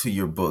react to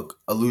your book,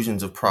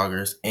 Illusions of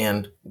Progress,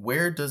 and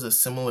where does a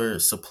similar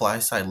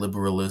supply-side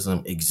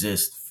liberalism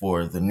exist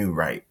for the new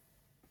right?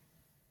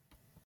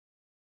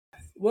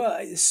 Well,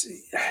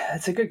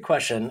 it's a good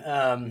question.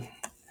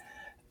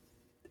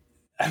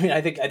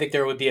 I think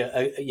there would be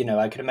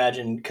I could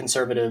imagine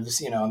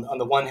conservatives, on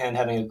the one hand,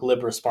 having a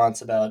glib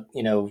response about,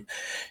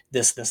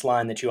 this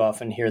line that you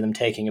often hear them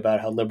taking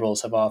about how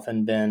liberals have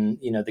often been,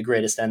 the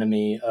greatest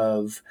enemy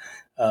of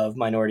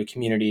minority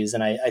communities,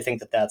 and I think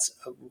that that's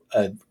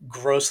a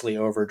grossly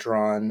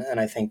overdrawn, and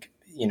I think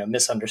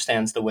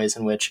misunderstands the ways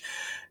in which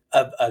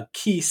a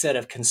key set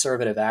of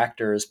conservative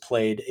actors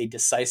played a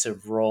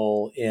decisive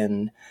role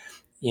in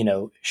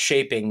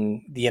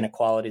shaping the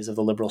inequalities of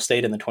the liberal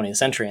state in the 20th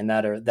century, and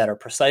that are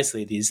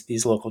precisely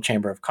these local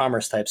chamber of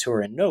commerce types who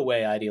are in no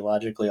way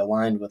ideologically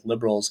aligned with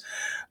liberals,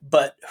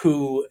 but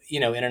who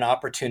in an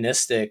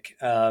opportunistic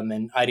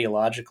and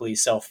ideologically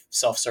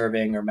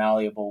self-serving or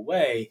malleable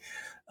way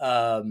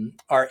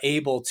are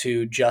able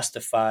to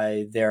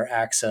justify their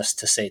access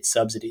to state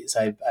subsidies.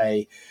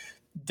 I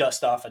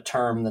dust off a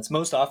term that's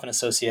most often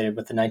associated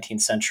with the 19th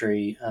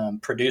century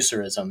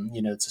producerism.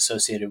 It's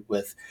associated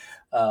with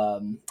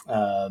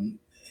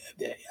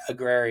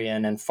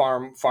agrarian and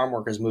farm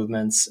workers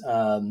movements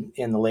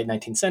in the late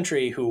 19th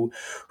century, who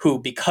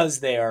because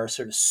they are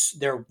sort of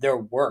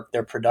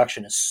their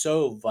production is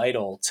so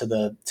vital to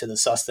the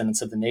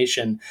sustenance of the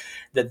nation,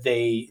 that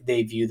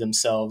they view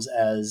themselves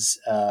as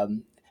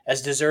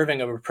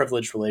deserving of a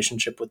privileged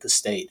relationship with the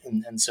state,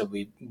 and so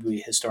we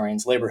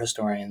historians, labor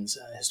historians,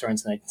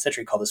 historians in the 19th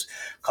century call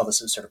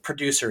this a sort of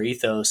producer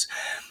ethos.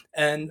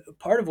 And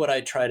part of what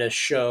I try to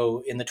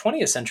show in the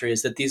 20th century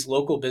is that these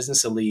local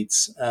business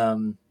elites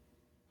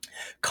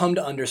come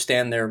to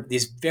understand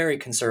these very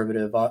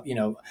conservative,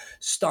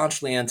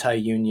 staunchly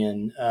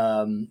anti-union,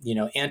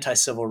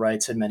 anti-civil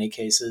rights in many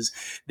cases.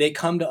 They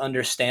come to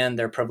understand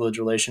their privileged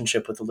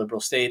relationship with the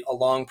liberal state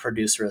along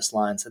producerist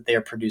lines, that they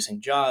are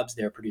producing jobs,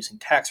 they are producing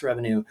tax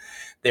revenue,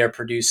 they are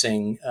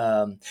producing,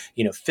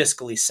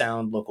 fiscally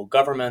sound local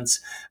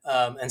governments.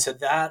 And so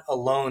that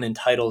alone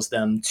entitles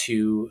them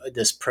to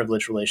this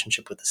privileged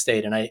relationship with the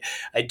state. And I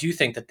do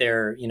think that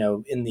they're,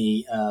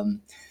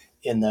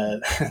 in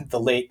the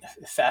late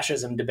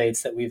fascism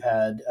debates that we've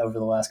had over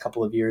the last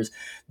couple of years,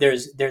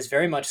 there's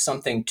very much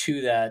something to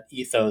that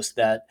ethos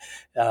that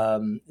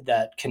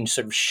can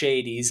sort of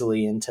shade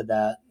easily into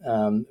that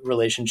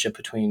relationship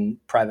between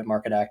private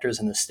market actors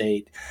and the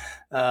state.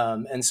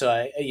 And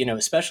so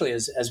especially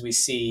as we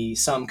see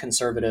some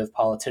conservative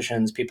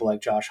politicians, people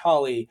like Josh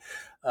Hawley,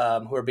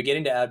 who are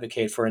beginning to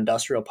advocate for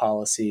industrial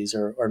policies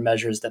or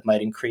measures that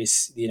might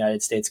increase the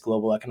United States'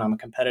 global economic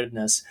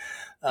competitiveness,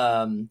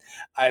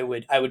 I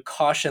would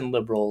caution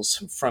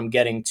liberals from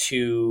getting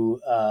too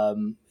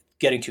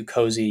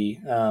cozy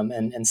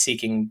and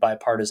seeking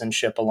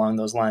bipartisanship along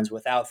those lines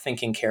without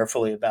thinking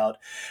carefully about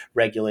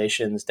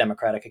regulations,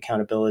 democratic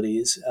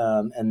accountabilities,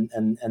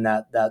 and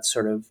that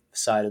sort of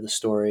side of the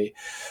story.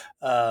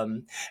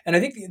 And I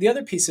think the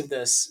other piece of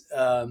this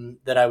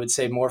that I would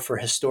say more for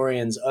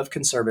historians of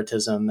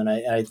conservatism, and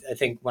I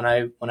think when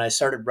I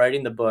started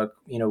writing the book,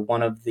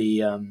 one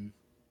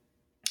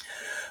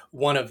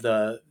of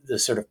the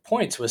sort of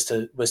points was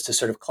to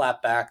sort of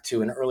clap back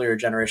to an earlier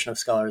generation of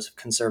scholars of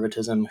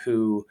conservatism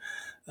who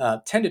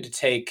tended to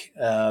take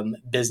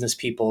business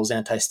people's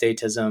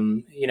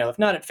anti-statism, if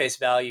not at face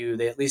value,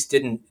 they at least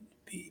didn't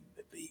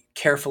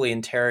carefully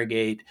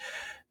interrogate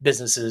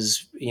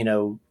businesses,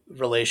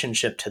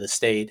 relationship to the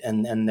state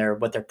and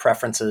what their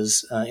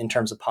preferences in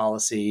terms of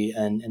policy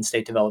and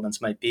state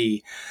developments might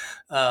be,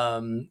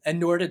 and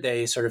nor did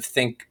they sort of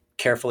think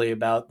carefully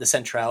about the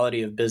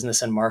centrality of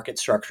business and market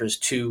structures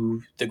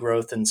to the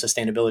growth and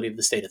sustainability of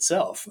the state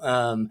itself.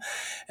 And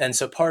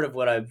so part of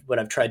what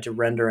I've tried to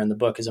render in the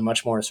book is a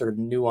much more sort of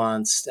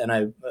nuanced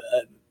and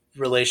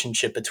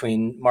relationship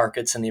between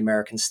markets and the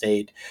American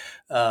state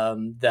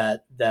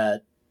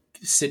that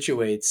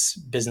situates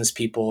business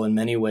people in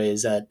many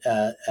ways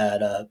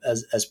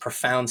as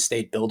profound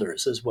state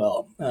builders as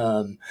well.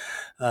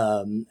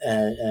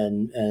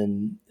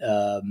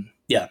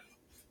 Yeah.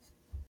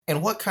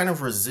 And what kind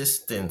of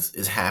resistance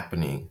is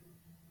happening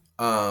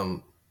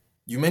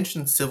You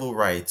mentioned civil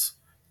rights.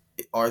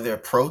 Are there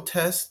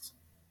protests?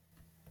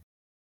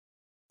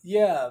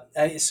 Yeah.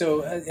 As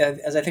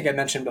I think I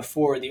mentioned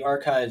before, the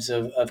archives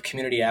of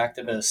community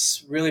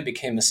activists really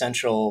became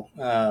essential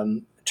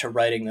to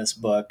writing this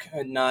book,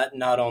 and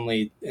not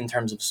only in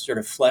terms of sort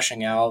of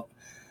fleshing out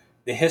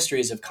the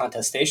histories of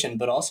contestation,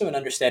 but also in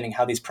understanding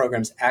how these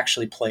programs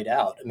actually played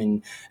out. I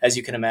mean, as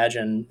you can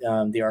imagine,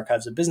 the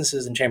archives of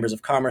businesses and chambers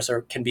of commerce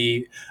can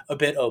be a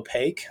bit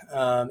opaque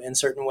in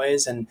certain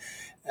ways, and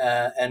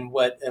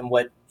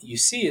what you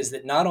see is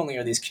that not only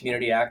are these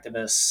community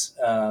activists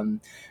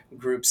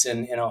groups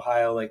in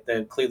Ohio, like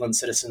the Cleveland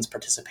Citizens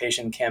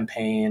Participation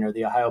Campaign or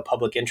the Ohio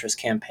Public Interest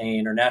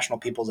Campaign or National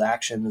People's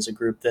Action is a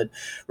group that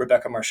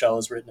Rebecca Marshall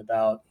has written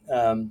about.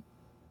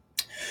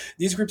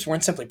 These groups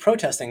weren't simply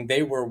protesting,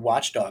 they were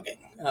watchdogging.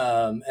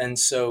 And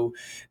so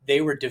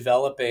they were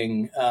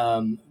developing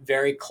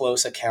very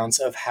close accounts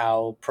of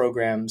how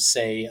programs,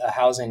 say a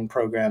housing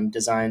program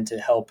designed to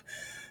help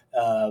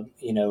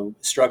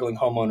struggling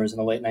homeowners in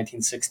the late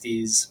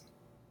 1960s,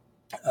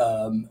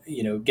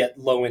 get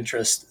low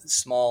interest,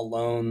 small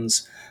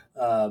loans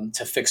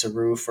to fix a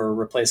roof or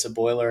replace a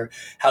boiler.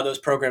 How those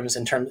programs,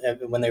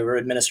 when they were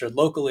administered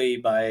locally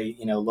by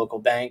local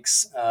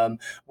banks,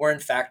 were in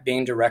fact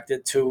being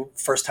directed to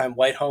first-time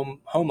white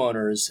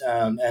homeowners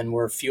and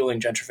were fueling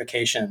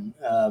gentrification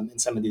in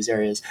some of these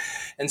areas.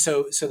 And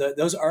so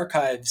those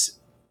archives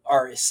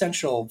are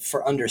essential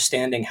for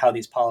understanding how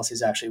these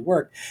policies actually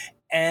work,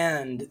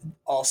 and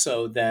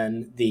also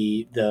then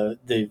the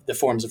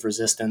forms of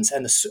resistance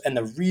and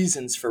the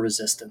reasons for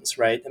resistance,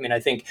 right? I mean, I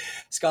think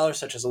scholars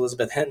such as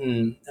Elizabeth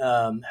Hinton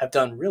have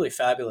done really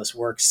fabulous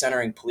work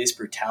centering police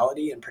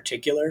brutality in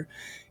particular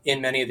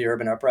in many of the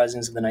urban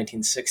uprisings of the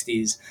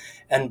 1960s.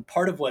 And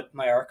part of what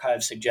my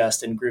archives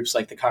suggest in groups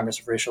like the Congress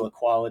of Racial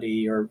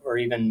Equality or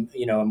even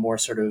a more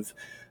sort of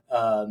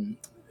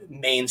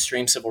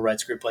mainstream civil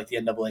rights group like the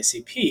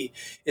NAACP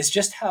is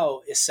just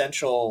how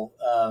essential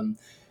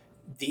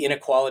the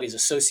inequalities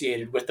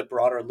associated with the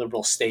broader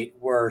liberal state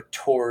were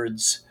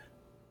towards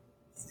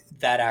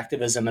that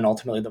activism and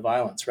ultimately the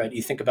violence, right?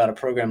 You think about a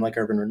program like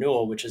Urban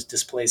Renewal, which is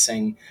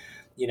displacing,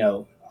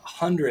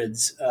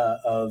 hundreds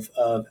of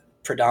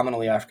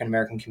predominantly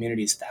African-American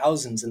communities,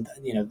 thousands and,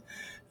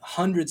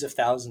 hundreds of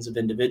thousands of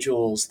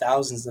individuals,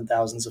 thousands and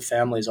thousands of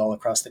families all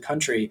across the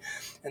country.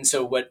 And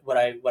so what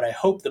I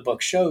hope the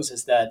book shows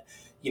is that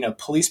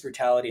police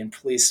brutality and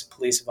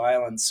police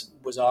violence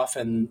was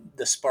often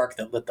the spark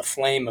that lit the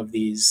flame of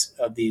these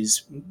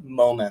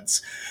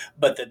moments,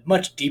 but the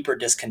much deeper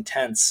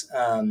discontents,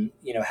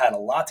 had a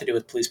lot to do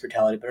with police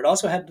brutality, but it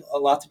also had a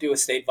lot to do with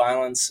state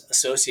violence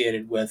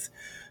associated with,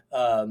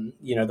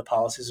 the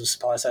policies of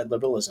supply side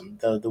liberalism,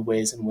 the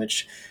ways in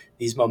which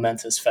these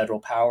momentous federal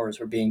powers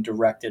were being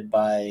directed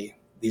by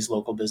these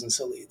local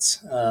business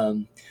elites.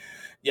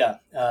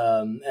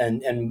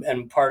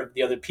 And part of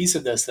the other piece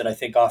of this that I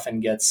think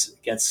often gets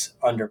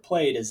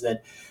underplayed is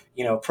that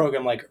a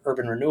program like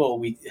Urban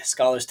Renewal,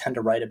 scholars tend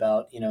to write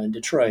about in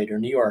Detroit or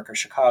New York or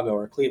Chicago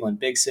or Cleveland,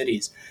 big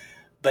cities,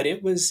 but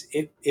it was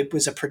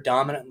a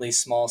predominantly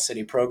small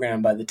city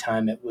program by the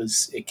time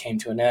it came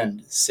to an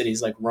end.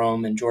 Cities like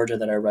Rome in Georgia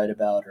that I write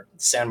about, or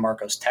San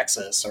Marcos,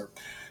 Texas, or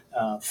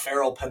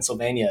Farrell,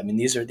 Pennsylvania. I mean,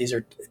 these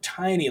are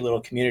tiny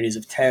little communities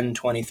of 10,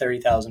 20,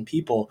 30,000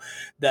 people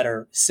that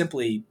are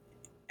simply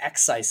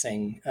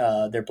excising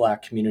their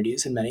Black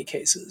communities in many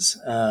cases.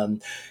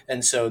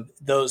 And so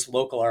those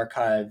local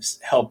archives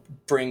help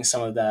bring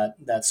some of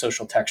that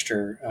social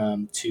texture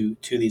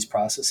to these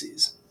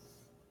processes.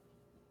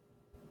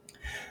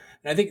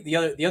 And I think the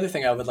other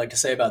thing I would like to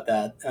say about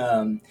that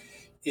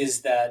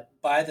is that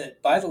by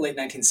the late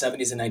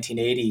 1970s and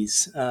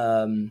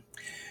 1980s,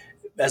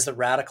 as the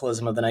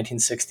radicalism of the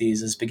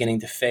 1960s is beginning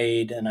to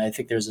fade, and I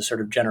think there's a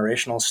sort of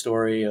generational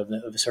story of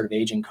a sort of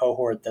aging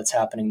cohort that's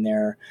happening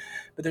there.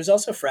 But there's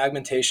also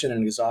fragmentation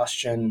and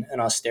exhaustion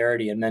and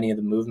austerity in many of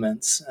the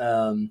movements.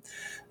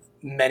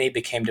 Many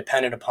became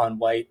dependent upon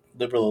white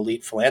liberal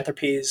elite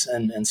philanthropies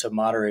and so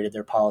moderated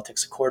their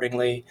politics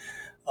accordingly.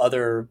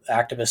 Other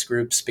activist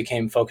groups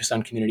became focused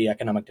on community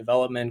economic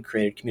development,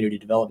 created community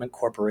development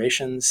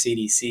corporations,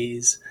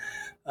 CDCs.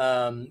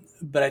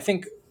 But I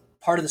think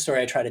part of the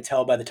story I try to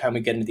tell by the time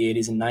we get into the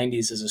 80s and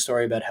 90s is a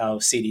story about how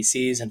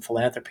CDCs and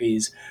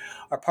philanthropies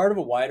are part of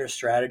a wider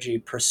strategy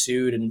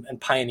pursued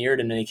and pioneered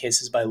in many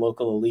cases by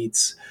local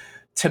elites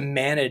to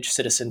manage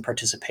citizen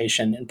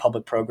participation in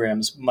public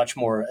programs much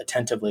more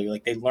attentively.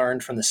 Like they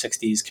learned from the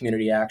 60s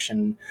community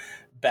action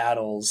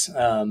battles,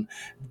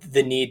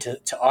 the need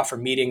to offer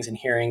meetings and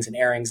hearings and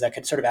airings that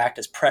could sort of act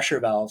as pressure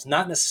valves,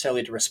 not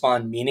necessarily to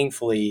respond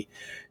meaningfully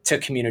to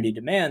community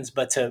demands,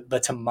 but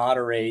to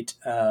moderate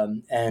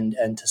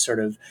and to sort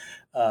of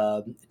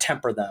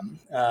temper them.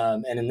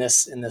 And in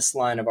this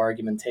line of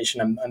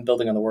argumentation, I'm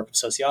building on the work of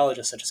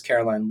sociologists such as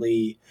Caroline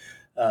Lee,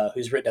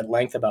 who's written at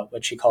length about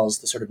what she calls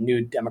the sort of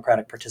new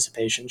democratic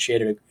participation. She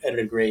edited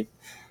a great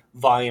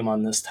volume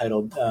on this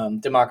titled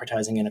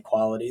Democratizing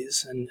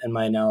Inequalities. And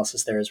my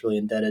analysis there is really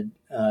indebted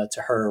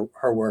to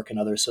her work and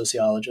other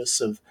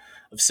sociologists of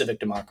civic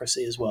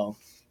democracy as well.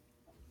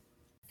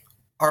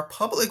 Are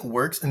public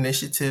works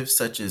initiatives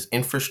such as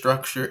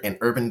infrastructure and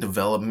urban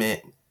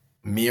development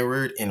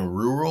mirrored in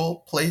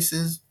rural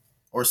places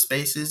or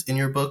spaces in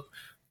your book?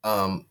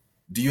 Um,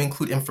 do you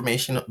include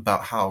information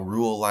about how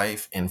rural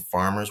life and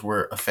farmers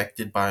were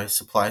affected by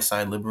supply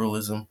side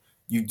liberalism?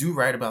 You do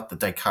write about the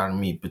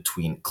dichotomy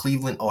between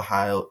Cleveland,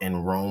 Ohio,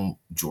 and Rome,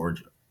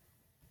 Georgia.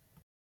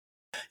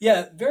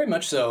 Yeah, very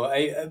much so.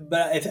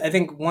 I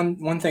think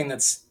one thing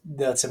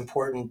that's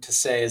important to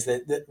say is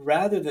that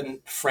rather than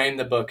frame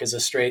the book as a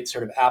straight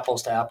sort of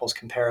apples to apples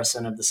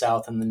comparison of the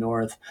South and the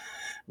North,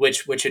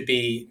 which would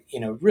be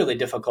really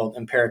difficult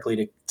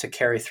empirically to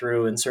carry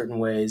through in certain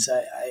ways.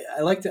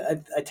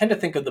 I tend to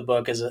think of the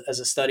book as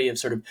a study of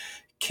sort of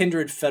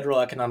kindred federal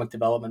economic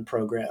development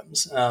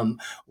programs,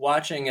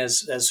 watching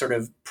as sort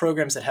of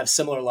programs that have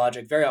similar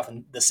logic, very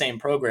often the same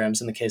programs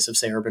in the case of,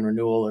 say, urban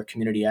renewal or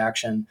community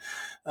action,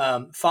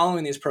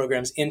 following these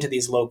programs into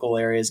these local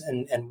areas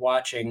and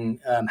watching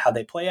how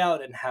they play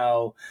out and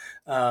how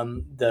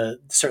the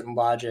certain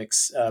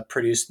logics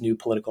produce new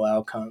political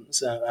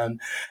outcomes.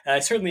 And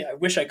I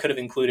wish I could have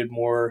included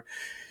more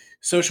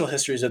social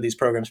histories of these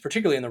programs,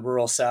 particularly in the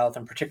rural South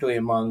and particularly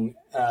among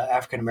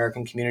African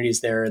American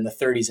communities there in the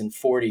 30s and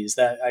 40s.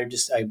 That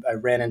I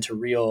ran into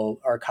real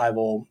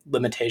archival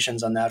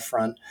limitations on that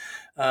front.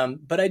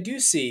 But I do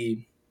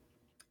see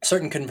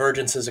certain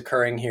convergences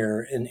occurring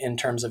here in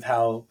terms of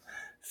how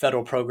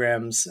federal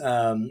programs,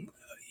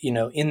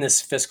 in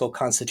this fiscal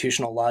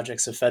constitutional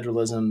logics of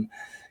federalism,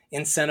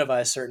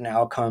 incentivize certain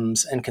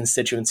outcomes and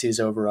constituencies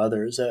over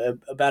others.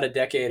 About a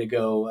decade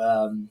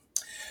ago,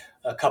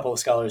 a couple of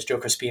scholars, Joe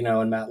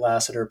Crispino and Matt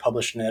Lasseter,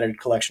 published an edited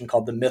collection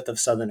called The Myth of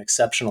Southern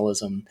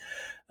Exceptionalism,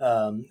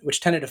 which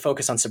tended to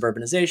focus on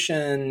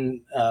suburbanization,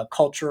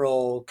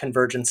 cultural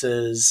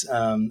convergences,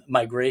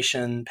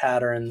 migration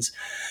patterns.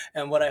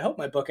 And what I hope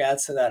my book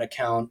adds to that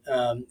account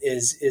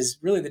is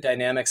really the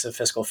dynamics of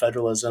fiscal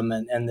federalism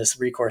and this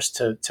recourse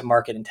to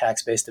market and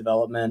tax-based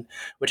development,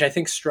 which I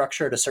think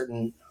structured a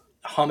certain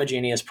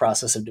homogeneous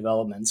process of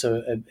development.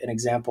 So an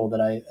example that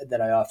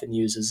I often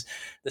use is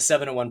the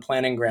 701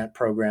 Planning Grant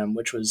Program,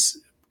 which was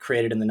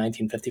created in the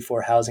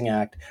 1954 Housing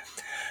Act,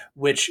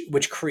 which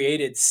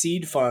created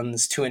seed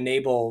funds to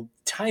enable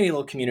tiny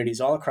little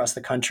communities all across the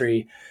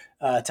country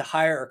to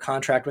hire or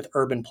contract with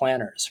urban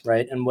planners,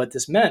 right? And what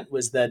this meant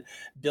was that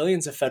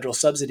billions of federal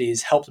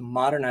subsidies helped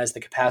modernize the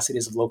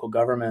capacities of local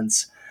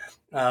governments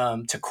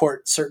to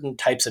court certain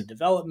types of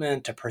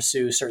development, to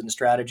pursue certain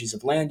strategies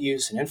of land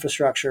use and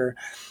infrastructure.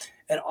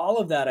 And all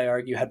of that, I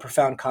argue, had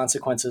profound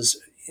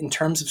consequences in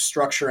terms of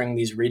structuring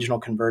these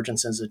regional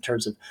convergences, in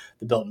terms of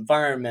the built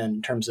environment,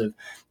 in terms of,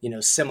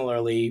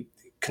 similarly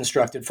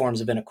constructed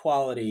forms of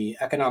inequality,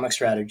 economic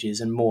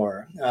strategies, and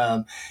more.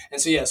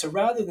 So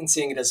rather than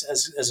seeing it as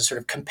a sort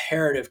of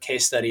comparative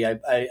case study,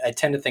 I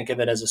tend to think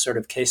of it as a sort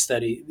of case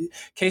studies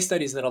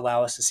that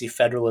allow us to see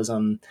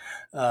federalism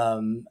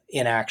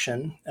in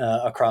action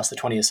across the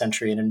 20th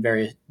century and in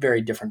very,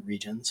 very different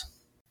regions.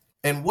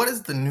 And what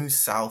is the New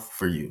South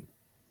for you?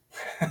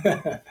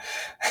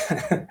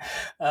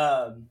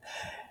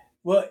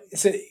 Well,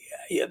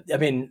 there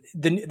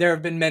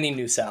have been many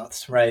New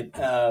Souths, right?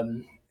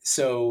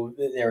 So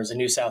there was a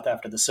New South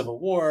after the Civil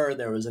War.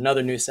 There was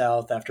another New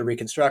South after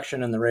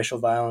Reconstruction and the racial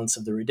violence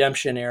of the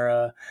Redemption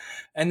era.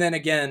 And then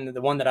again,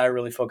 the one that I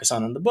really focus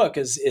on in the book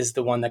is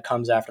the one that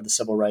comes after the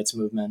Civil Rights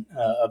Movement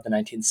of the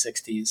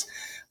 1960s.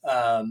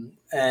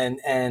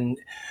 And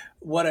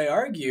what I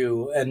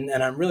argue, and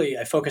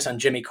I focus on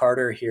Jimmy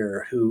Carter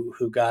here,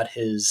 who got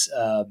his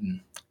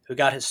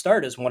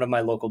start as one of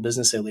my local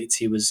business elites.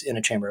 He was in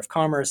a chamber of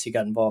commerce. He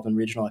got involved in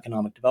regional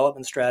economic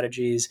development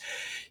strategies.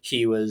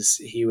 He was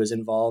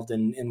involved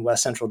in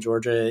West Central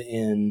Georgia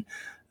in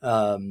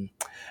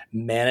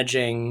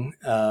managing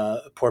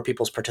poor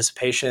people's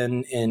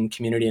participation in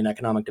community and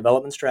economic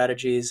development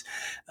strategies.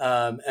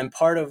 And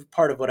part of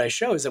what I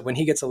show is that when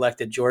he gets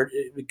elected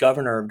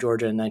governor of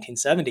Georgia in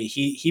 1970,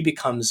 he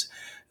becomes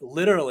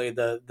literally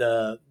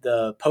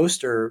the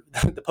poster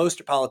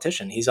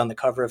politician. He's on the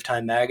cover of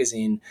Time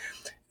magazine,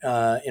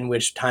 in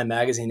which Time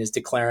magazine is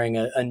declaring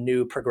a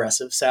new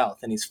progressive South,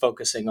 and he's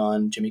focusing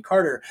on Jimmy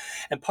Carter.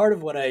 And part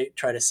of what I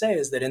try to say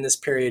is that in this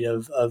period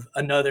of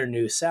another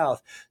new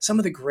South, some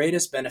of the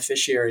greatest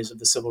beneficiaries of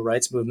the civil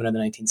rights movement of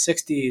the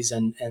 1960s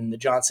and the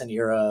Johnson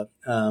era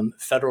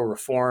federal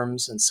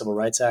reforms and Civil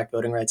Rights Act,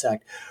 Voting Rights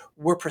Act,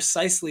 were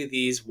precisely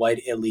these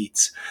white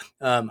elites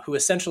who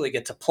essentially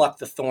get to pluck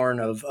the thorn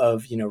of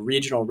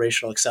regional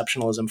racial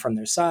exceptionalism from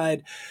their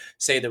side,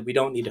 say that we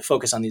don't need to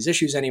focus on these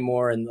issues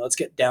anymore, and let's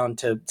get down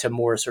to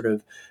more sort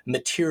of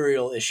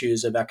material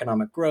issues of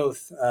economic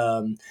growth,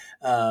 and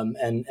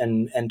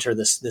enter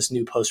this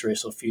new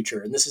post-racial future.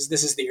 And this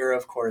is the era,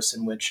 of course,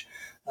 in which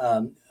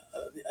a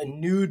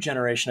new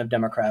generation of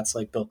Democrats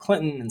like Bill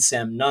Clinton and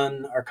Sam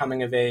Nunn are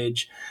coming of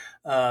age.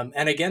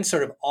 And again,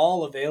 sort of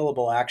all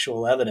available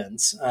actual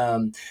evidence,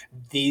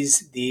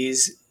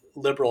 these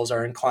liberals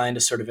are inclined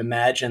to sort of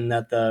imagine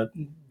that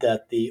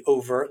the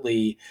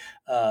overtly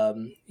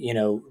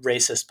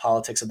racist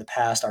politics of the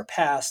past are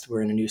past.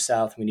 We're in a new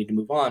South. We need to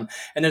move on.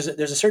 And there's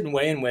a certain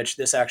way in which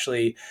this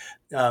actually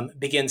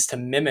begins to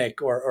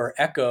mimic or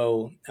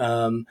echo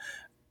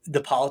the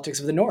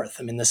politics of the North.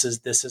 I mean, this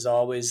was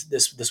always the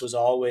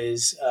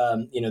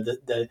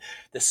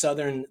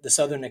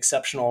Southern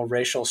exceptional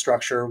racial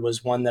structure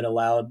was one that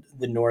allowed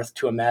the North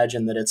to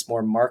imagine that its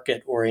more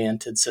market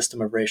oriented system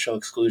of racial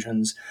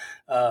exclusions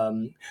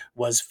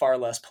was far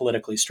less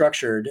politically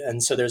structured.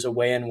 And so there's a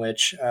way in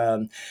which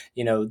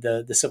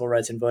the Civil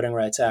Rights and Voting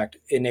Rights Act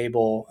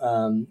enable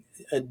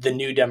the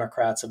new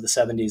Democrats of the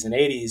 70s and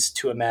 80s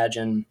to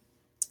imagine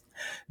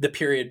the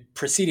period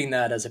preceding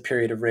that as a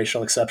period of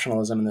racial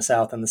exceptionalism in the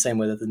South, in the same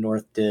way that the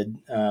North did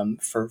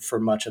for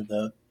much of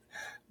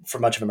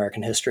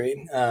American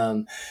history.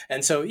 And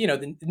so,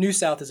 the New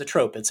South is a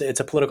trope.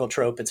 It's a political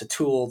trope. It's a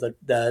tool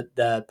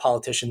that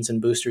politicians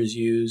and boosters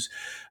use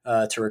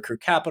to recruit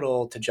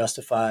capital, to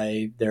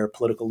justify their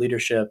political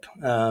leadership,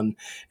 and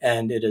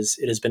it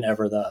has been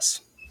ever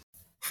thus.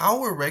 How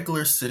were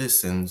regular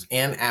citizens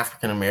and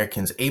African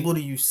Americans able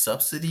to use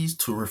subsidies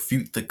to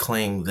refute the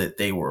claim that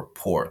they were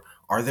poor?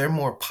 Are there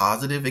more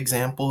positive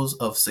examples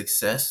of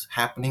success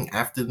happening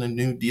after the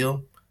New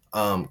Deal,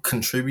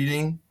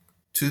 contributing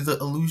to the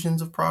illusions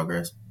of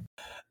progress?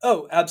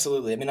 Oh,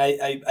 absolutely. I mean,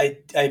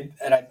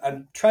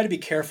 I'm trying to be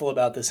careful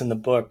about this in the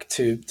book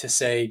to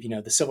say,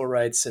 the Civil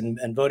Rights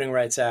and Voting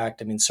Rights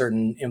Act. I mean,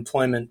 certain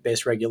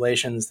employment-based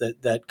regulations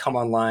that come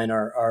online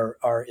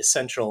are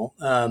essential.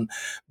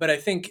 But I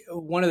think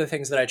one of the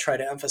things that I try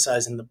to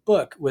emphasize in the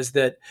book was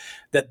that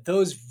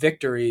those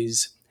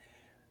victories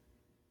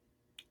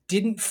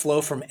didn't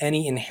flow from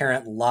any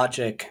inherent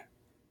logic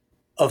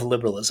of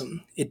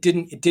liberalism. It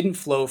didn't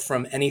flow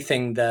from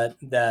anything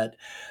that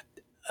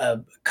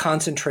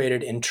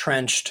concentrated,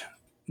 entrenched,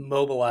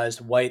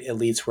 mobilized white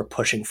elites were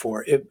pushing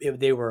for.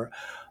 They were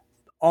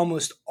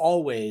almost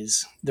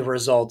always the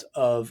result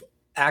of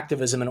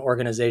activism and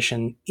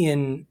organization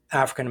in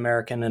African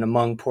American and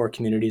among poor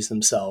communities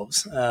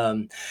themselves.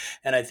 And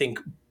I think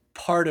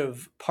part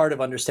of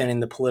understanding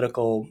the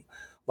political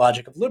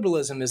logic of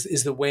liberalism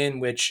is the way in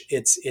which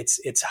it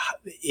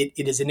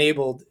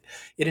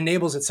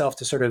enables itself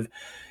to sort of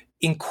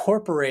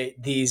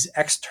incorporate these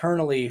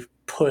externally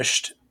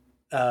pushed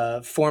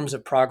forms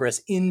of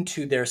progress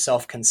into their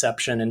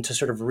self-conception, and to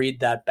sort of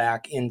read that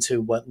back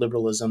into what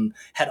liberalism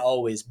had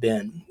always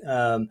been.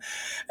 And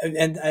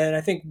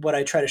I think what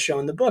I try to show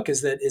in the book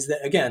is that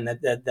again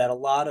that a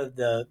lot of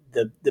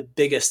the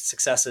biggest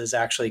successes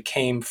actually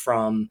came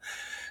from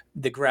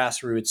the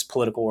grassroots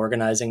political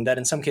organizing that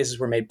in some cases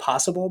were made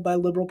possible by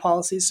liberal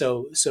policies.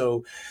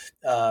 So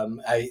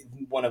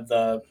one of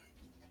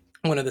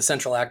the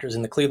central actors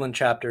in the Cleveland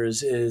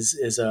chapters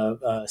is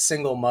a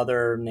single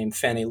mother named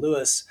Fannie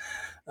Lewis,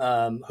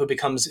 who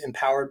becomes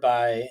empowered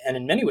by, and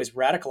in many ways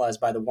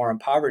radicalized by, the war on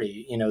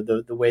poverty.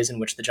 The ways in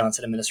which the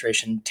Johnson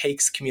administration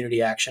takes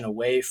community action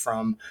away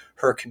from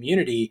her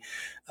community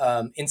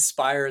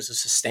inspires a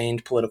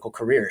sustained political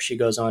career. She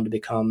goes on to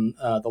become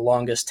the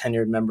longest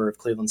tenured member of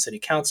Cleveland City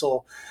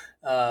Council.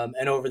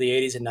 And over the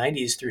 80s and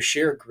 90s, through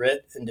sheer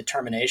grit and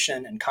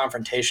determination and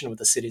confrontation with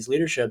the city's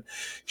leadership,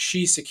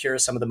 she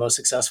secures some of the most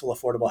successful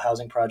affordable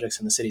housing projects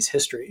in the city's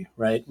history,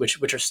 right?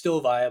 Which are still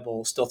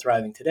viable, still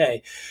thriving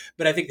today.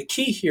 But I think the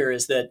key here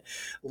is that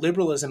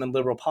liberalism and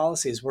liberal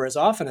policies were as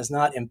often as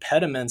not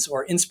impediments to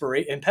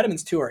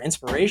or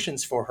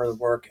inspirations for her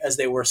work as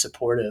they were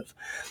supportive.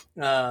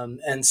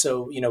 And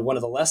so, one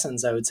of the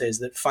lessons I would say is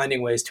that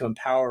finding ways to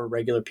empower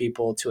regular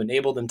people, to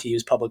enable them to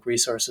use public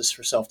resources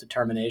for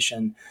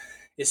self-determination,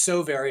 is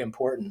so very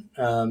important,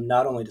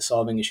 not only to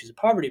solving issues of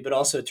poverty, but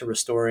also to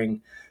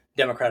restoring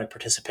democratic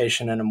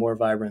participation and a more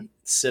vibrant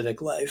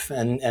civic life.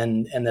 And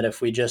that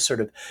if we just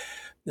sort of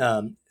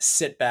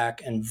sit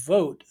back and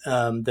vote,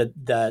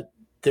 that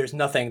there's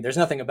nothing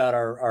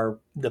about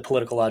the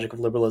political logic of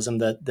liberalism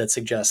that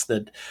suggests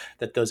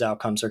that those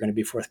outcomes are going to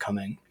be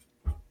forthcoming.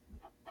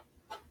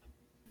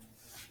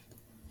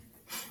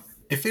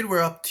 If it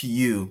were up to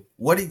you,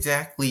 what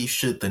exactly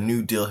should the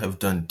New Deal have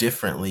done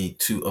differently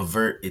to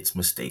avert its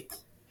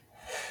mistakes?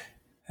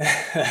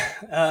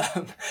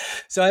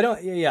 So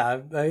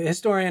I'm a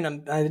historian.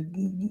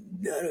 I'm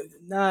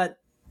not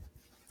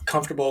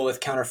comfortable with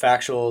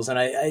counterfactuals, and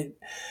I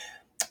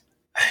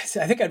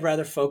think I'd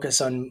rather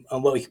focus on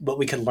what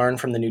we could learn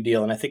from the New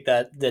Deal, and I think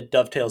that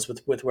dovetails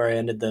with where I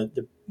ended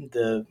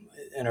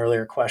an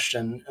earlier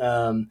question.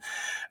 And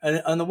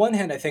on the one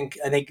hand, I think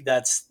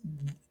that's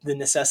the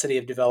necessity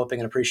of developing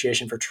an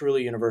appreciation for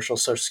truly universal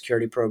Social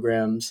Security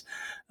programs.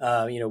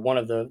 One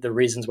of the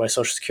reasons why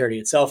Social Security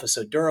itself is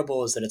so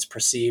durable is that it's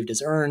perceived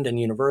as earned and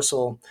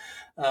universal.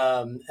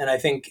 And I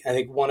think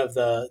one of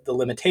the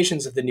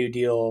limitations of the New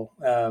Deal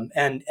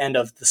and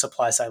of the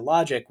supply side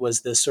logic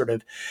was this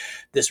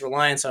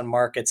reliance on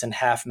markets and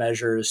half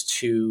measures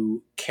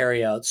to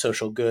carry out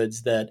social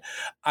goods that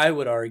I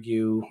would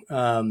argue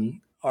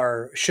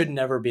should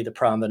never be the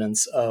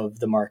prominence of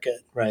the market,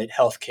 right?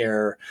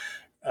 Healthcare,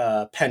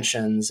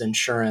 pensions,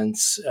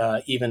 insurance,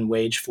 even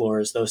wage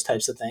floors, those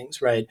types of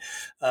things, right?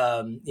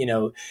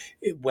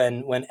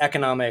 When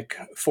economic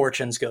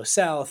fortunes go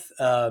south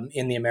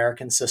in the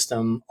American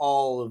system,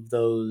 all of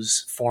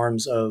those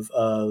forms of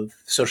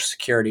Social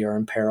Security are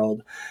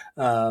imperiled.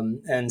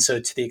 And so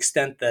to the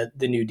extent that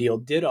the New Deal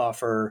did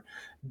offer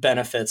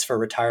benefits for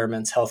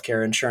retirements,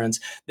 healthcare,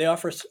 insurance, they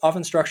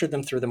often structured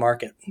them through the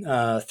market,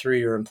 through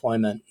your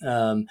employment.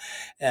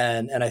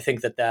 And I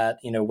think that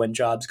when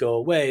jobs go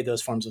away,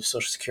 those forms of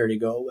Social Security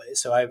go away.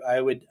 So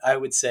I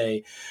would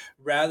say,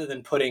 rather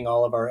than putting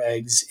all of our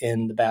eggs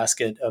in the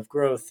basket of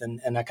growth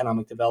and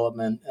economic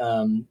development,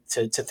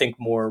 to think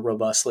more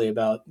robustly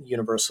about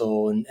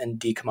universal and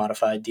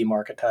decommodified,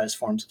 demarketized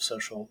forms of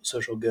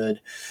social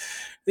good.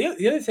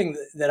 The other thing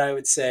that I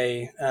would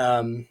say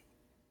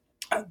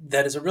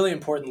that is a really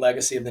important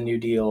legacy of the New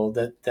Deal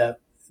that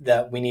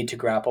we need to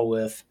grapple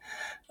with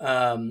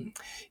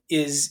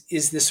is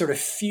this sort of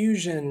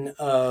fusion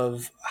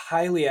of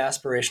highly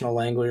aspirational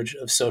language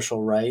of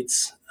social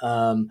rights,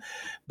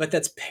 but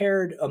that's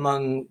paired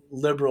among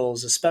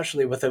liberals,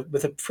 especially with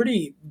a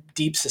pretty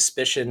deep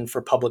suspicion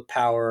for public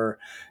power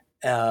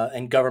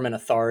and government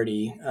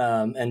authority,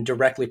 and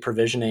directly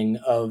provisioning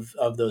of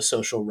those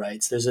social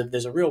rights. There's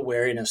a real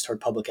wariness toward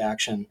public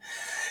action,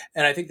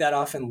 and I think that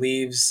often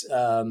leaves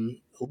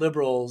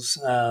liberals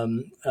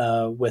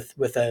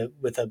with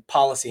a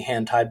policy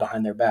hand tied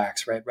behind their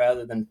backs, right?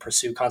 Rather than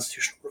pursue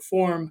constitutional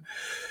reform,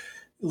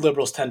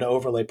 liberals tend to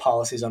overlay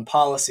policies on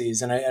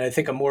policies, and I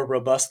think a more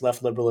robust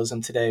left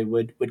liberalism today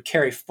would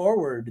carry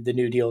forward the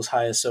New Deal's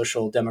highest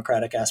social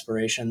democratic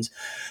aspirations,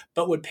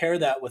 but would pair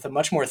that with a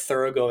much more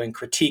thoroughgoing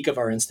critique of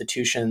our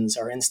institutions,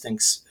 our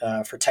instincts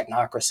for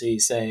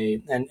technocracy,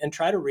 say, and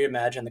try to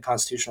reimagine the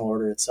constitutional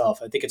order itself.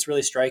 I think it's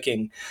really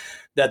striking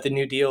that the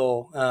New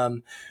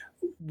Deal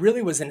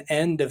really was an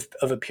end of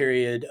a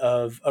period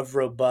of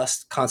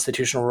robust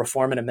constitutional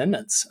reform and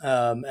amendments,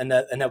 and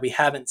that we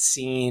haven't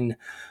seen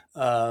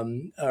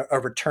a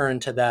return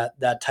to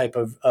that type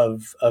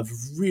of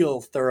real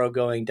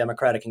thoroughgoing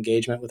democratic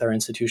engagement with our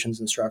institutions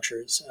and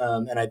structures.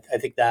 And I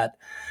think that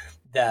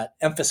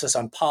emphasis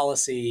on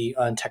policy,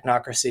 on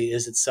technocracy,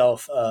 is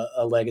itself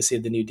a legacy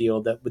of the New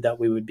Deal that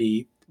we would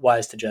be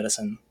wise to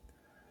jettison.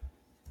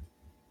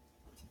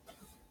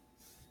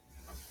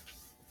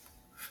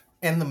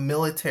 And the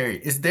military,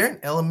 is there an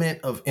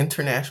element of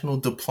international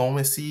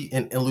diplomacy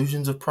and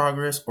illusions of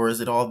progress, or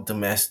is it all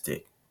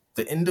domestic?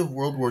 The end of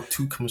World War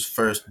II comes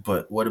first,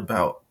 but what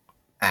about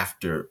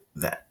after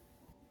that?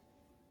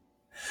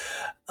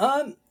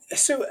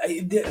 It's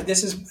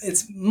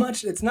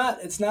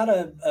not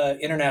a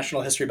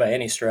international history by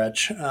any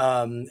stretch,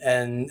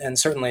 and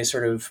certainly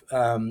sort of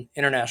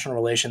international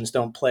relations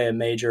don't play a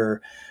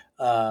major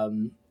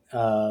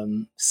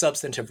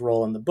substantive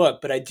role in the book.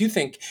 But I do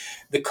think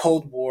the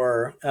Cold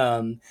War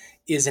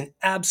is an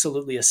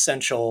absolutely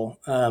essential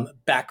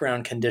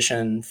background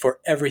condition for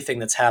everything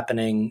that's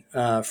happening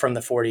from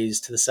the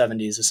 40s to the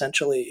 70s,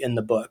 essentially, in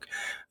the book.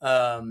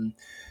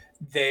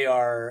 They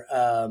are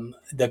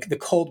the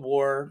Cold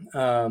War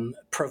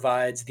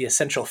provides the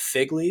essential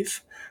fig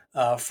leaf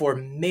for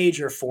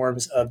major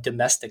forms of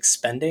domestic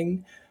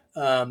spending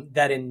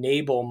that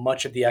enable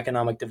much of the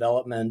economic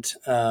development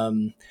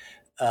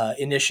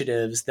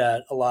initiatives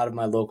that a lot of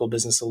my local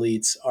business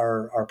elites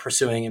are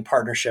pursuing in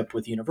partnership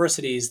with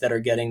universities that are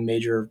getting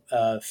major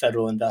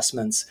federal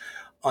investments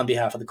on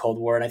behalf of the Cold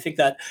War. And I think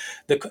that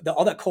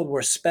all that Cold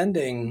War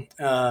spending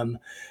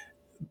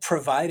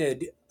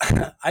provided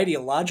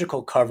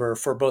ideological cover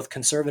for both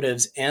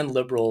conservatives and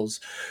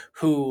liberals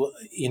who,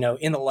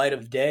 in the light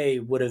of day,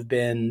 would have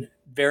been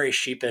very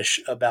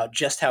sheepish about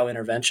just how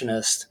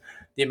interventionist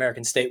the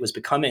American state was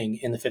becoming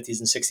in the 50s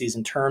and 60s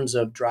in terms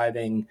of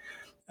driving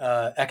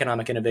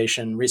economic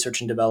innovation, research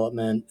and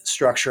development,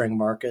 structuring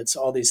markets,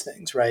 all these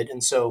things, right?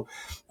 And so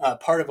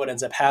part of what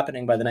ends up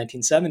happening by the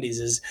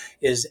 1970s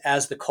is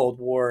as the Cold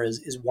War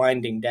is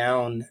winding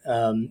down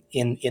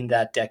in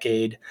that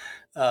decade,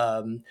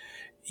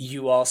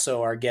 you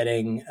also are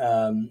getting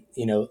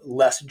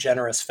less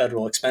generous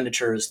federal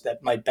expenditures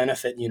that might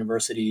benefit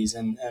universities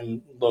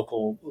and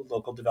local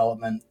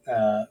development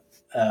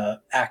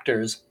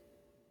actors.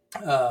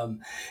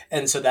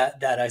 And so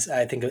that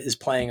I think is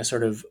playing a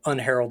sort of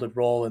unheralded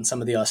role in some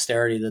of the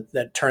austerity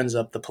that turns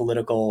up the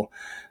political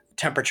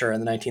temperature in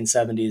the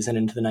 1970s and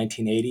into the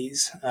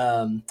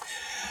 1980s.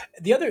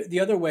 The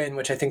other way in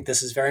which I think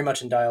this is very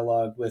much in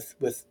dialogue with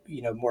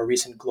more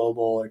recent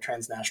global or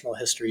transnational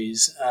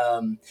histories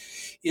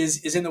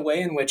is in the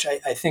way in which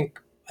I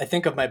think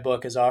of my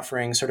book as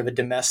offering sort of a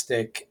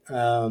domestic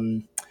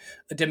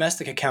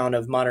account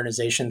of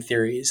modernization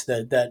theories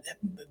that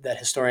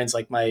historians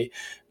like my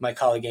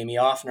colleague Amy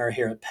Offner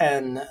here at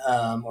Penn,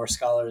 or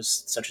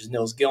scholars such as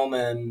Nils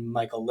Gilman,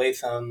 Michael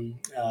Latham,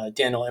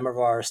 Daniel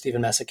Immerwahr,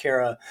 Stephen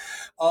Masekera,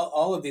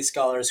 all of these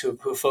scholars who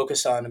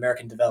focused on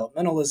American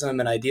developmentalism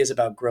and ideas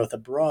about growth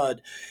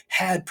abroad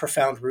had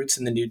profound roots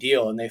in the New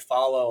Deal, and they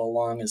follow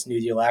along as New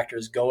Deal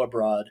actors go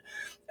abroad.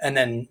 And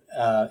then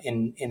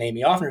in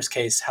Amy Offner's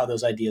case, how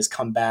those ideas ideas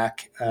come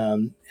back.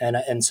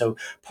 And so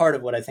part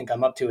of what I think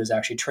I'm up to is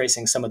actually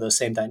tracing some of those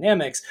same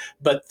dynamics,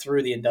 but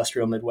through the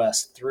industrial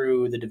Midwest,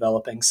 through the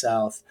developing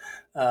South.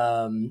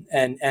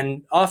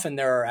 And often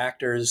there are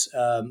actors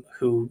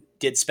who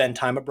did spend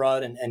time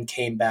abroad and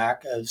came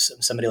back, as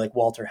somebody like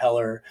Walter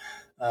Heller,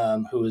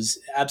 who was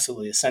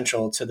absolutely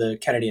essential to the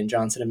Kennedy and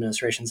Johnson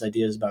administration's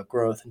ideas about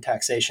growth and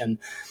taxation.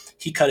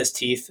 He cut his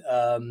teeth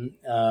in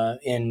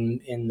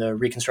the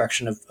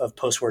reconstruction of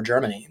post-war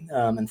Germany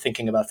and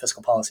thinking about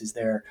fiscal policies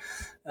there.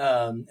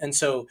 And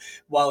so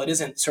while it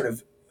isn't sort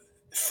of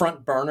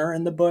front burner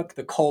in the book,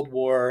 the Cold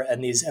War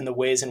and the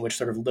ways in which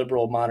sort of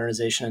liberal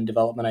modernization and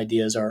development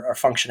ideas are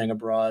functioning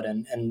abroad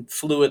and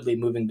fluidly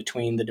moving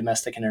between the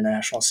domestic and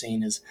international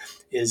scene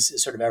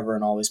is sort of ever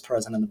and always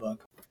present in the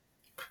book.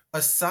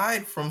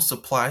 Aside from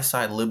supply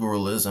side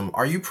liberalism,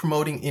 are you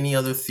promoting any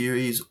other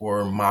theories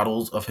or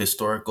models of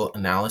historical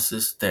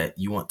analysis that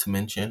you want to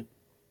mention?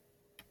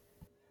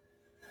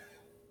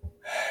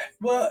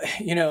 Well,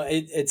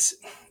 it's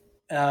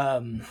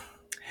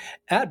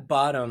at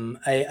bottom,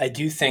 I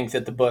do think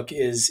that the book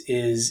is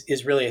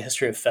really a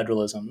history of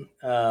federalism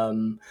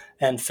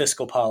and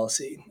fiscal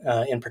policy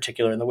in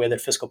particular, and the way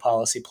that fiscal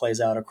policy plays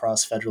out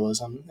across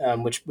federalism,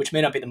 which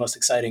may not be the most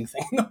exciting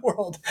thing in the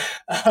world,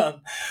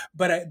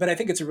 but I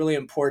think it's a really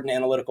important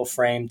analytical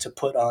frame to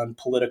put on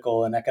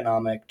political and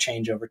economic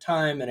change over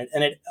time,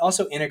 and it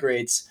also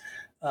integrates.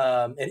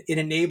 It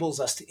enables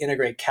us to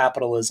integrate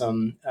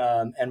capitalism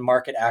and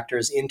market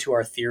actors into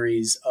our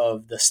theories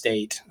of the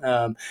state.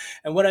 And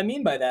what I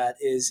mean by that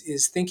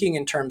is thinking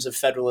in terms of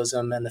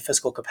federalism and the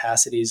fiscal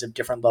capacities of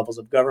different levels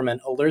of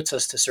government alerts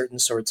us to certain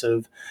sorts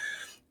of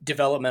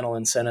developmental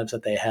incentives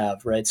that they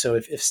have, right? So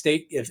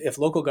if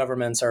local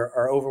governments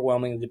are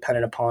overwhelmingly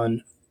dependent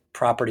upon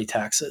property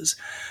taxes.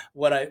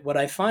 What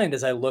I find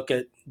as I look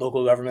at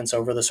local governments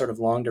over the sort of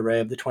longue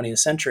durée of the 20th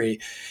century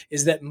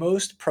is that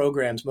most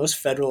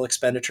federal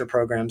expenditure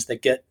programs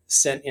that get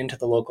sent into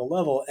the local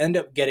level end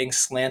up getting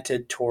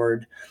slanted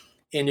toward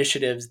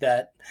initiatives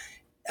that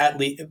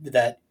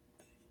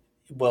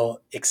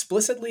will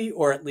explicitly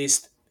or at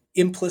least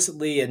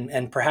implicitly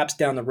and perhaps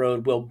down the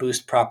road will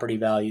boost property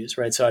values,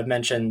 right? So I've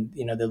mentioned,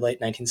 the late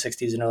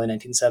 1960s and early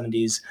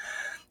 1970s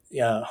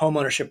home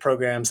ownership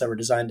programs that were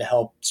designed to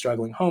help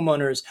struggling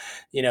homeowners,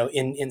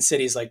 in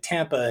cities like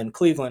Tampa and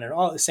Cleveland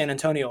and San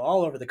Antonio,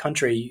 all over the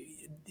country.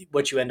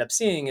 What you end up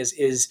seeing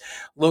is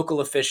local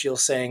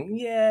officials saying,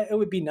 yeah, it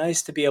would be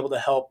nice to be able to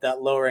help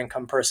that lower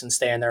income person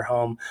stay in their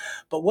home.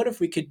 But what if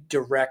we could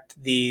direct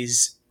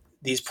these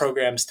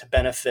programs to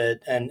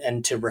benefit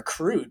and to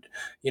recruit,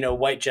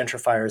 white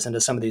gentrifiers into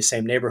some of these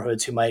same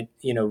neighborhoods who might,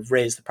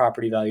 raise the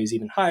property values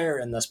even higher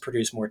and thus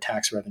produce more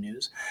tax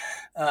revenues.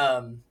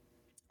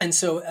 And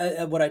so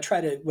what I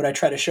try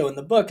to show in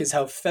the book is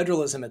how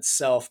federalism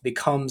itself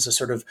becomes a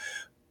sort of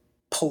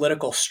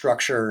political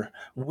structure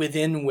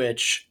within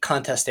which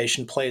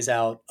contestation plays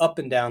out up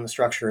and down the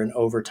structure and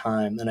over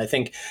time. And I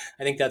think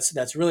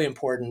that's really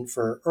important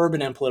for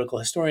urban and political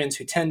historians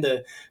who tend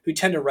to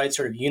write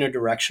sort of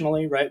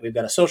unidirectionally, right? We've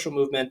got a social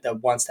movement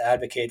that wants to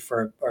advocate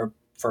for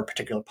a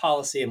particular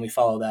policy, and we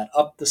follow that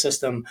up the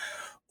system.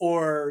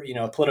 Or,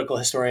 a political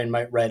historian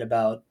might write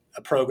about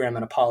a program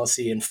and a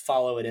policy and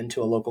follow it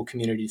into a local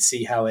community to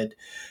see how it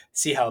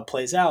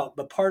plays out.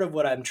 But part of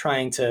what I'm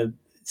trying to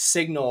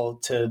signal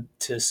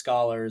to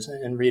scholars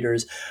and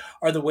readers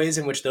are the ways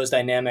in which those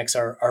dynamics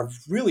are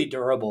really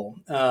durable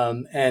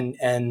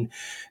and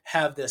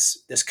have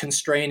this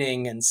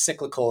constraining and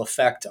cyclical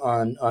effect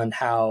on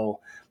how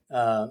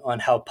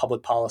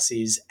public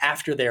policies,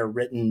 after they're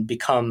written,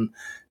 become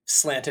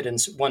slanted in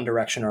one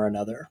direction or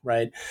another,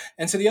 right?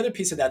 And so the other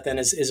piece of that then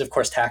is of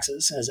course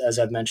taxes, as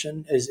I've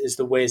mentioned, is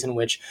the ways in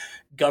which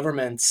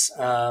governments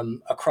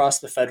across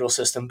the federal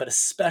system, but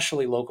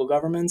especially local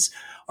governments,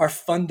 are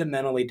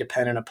fundamentally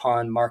dependent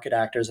upon market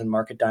actors and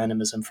market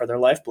dynamism for their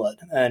lifeblood,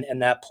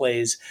 and that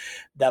plays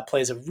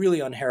a really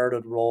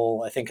unheralded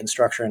role, I think, in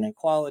structure and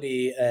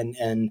inequality and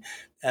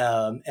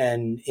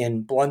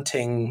in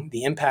blunting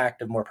the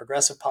impact of more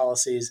progressive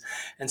policies.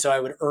 And so I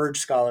would urge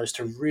scholars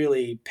to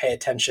really pay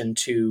attention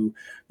to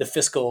the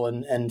fiscal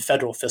and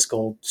federal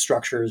fiscal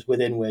structures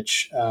within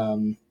which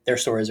their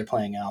stories are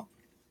playing out.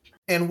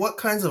 And what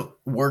kinds of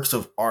works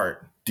of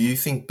art do you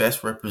think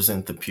best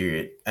represent the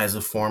period as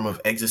a form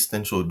of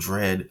existential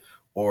dread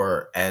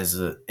or as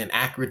an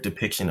accurate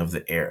depiction of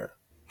the era?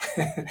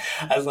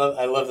 I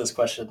love this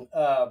question.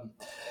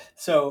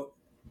 So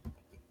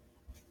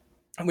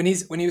when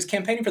he was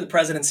campaigning for the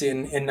presidency in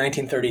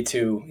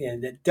 1932,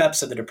 in the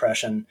depths of the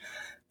Depression,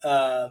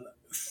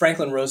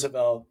 Franklin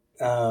Roosevelt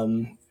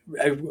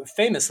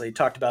famously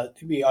talked about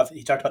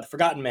the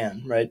forgotten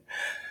man, right?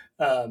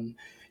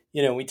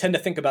 we tend to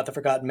think about the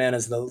forgotten man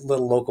as the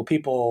little local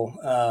people,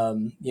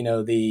 the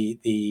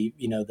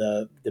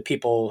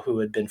people who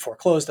had been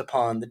foreclosed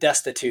upon, the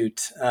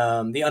destitute,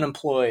 the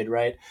unemployed,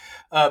 right?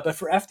 But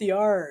for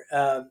FDR,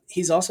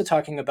 he's also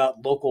talking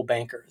about local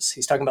bankers.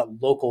 He's talking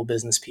about local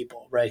business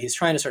people, right? He's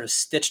trying to sort of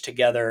stitch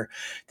together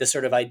this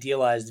sort of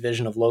idealized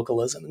vision of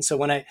localism. And so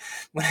when I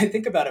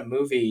think about a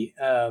movie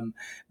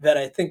that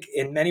I think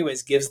in many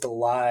ways gives the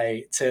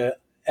lie to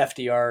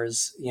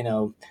FDR's,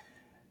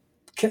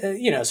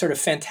 sort of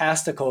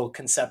fantastical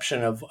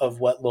conception of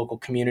what local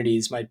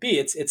communities might be.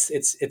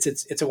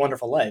 It's a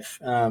Wonderful Life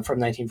from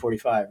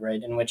 1945,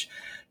 right, in which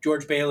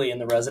George Bailey and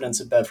the residents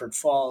of Bedford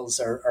Falls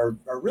are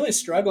really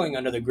struggling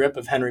under the grip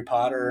of Henry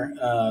Potter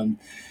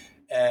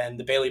and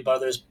the Bailey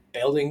Brothers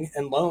Building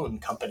and Loan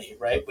Company,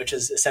 right, which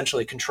is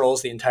essentially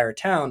controls the entire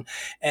town.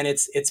 And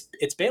it's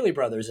Bailey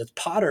Brothers, it's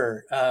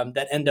Potter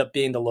that end up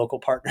being the local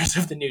partners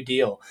of the New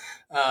Deal,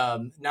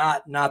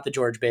 not the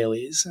George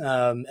Baileys.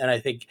 And I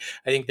think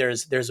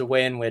there's a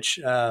way in which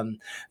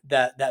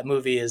that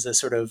movie is a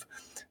sort of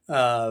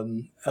a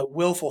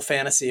willful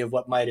fantasy of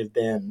what might have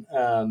been,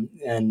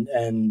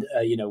 and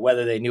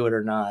whether they knew it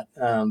or not.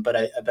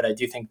 But I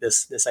do think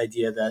this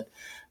idea that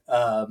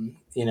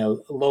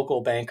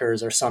local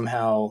bankers are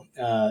somehow,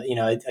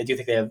 I do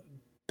think they have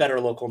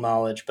better local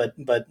knowledge, but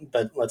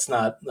let's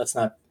not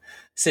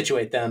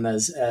situate them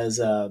as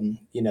the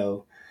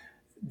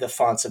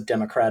fonts of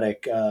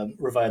democratic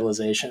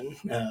revitalization.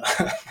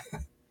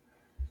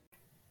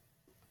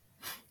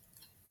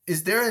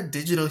 Is there a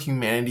digital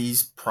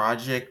humanities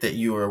project that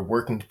you are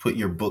working to put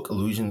your book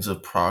Illusions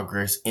of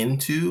Progress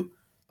into?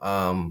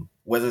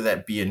 Whether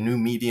that be a new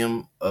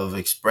medium of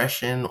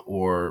expression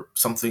or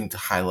something to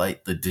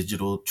highlight the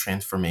digital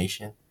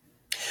transformation?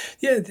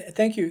 Yeah,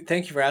 thank you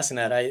for asking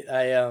that.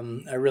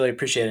 I really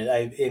appreciate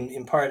it.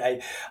 In part,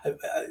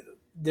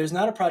 there's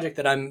not a project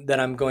that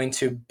I'm going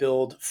to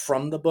build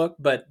from the book,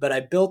 but I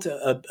built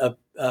a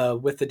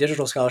with the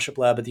Digital Scholarship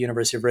Lab at the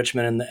University of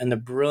Richmond and the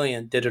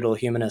brilliant digital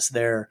humanists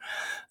there,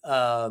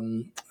 I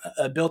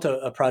built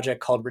a project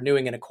called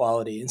Renewing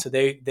Inequality. And so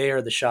they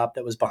are the shop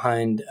that was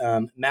behind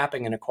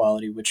Mapping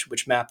Inequality,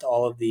 which mapped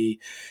all of the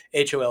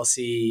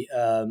HOLC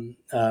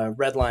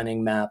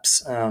redlining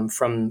maps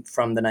from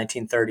the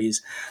 1930s.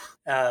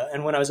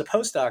 And when I was a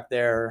postdoc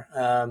there,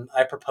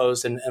 I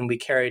proposed and we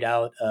carried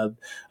out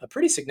a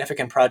pretty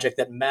significant project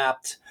that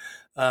mapped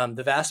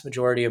the vast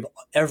majority of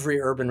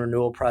every urban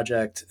renewal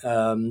project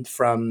from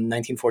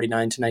 1949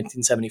 to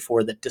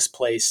 1974 that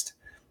displaced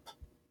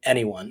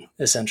anyone,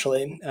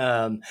 essentially.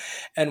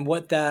 And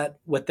what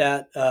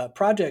that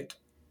project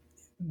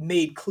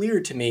made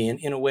clear to me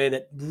in a way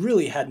that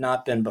really had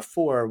not been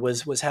before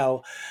was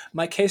how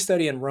my case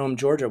study in Rome,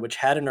 Georgia, which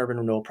had an urban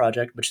renewal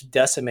project, which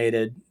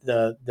decimated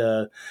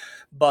the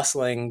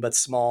bustling but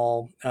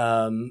small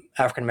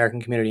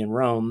African-American community in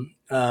Rome,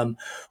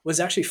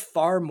 was actually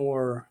far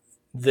more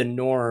the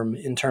norm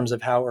in terms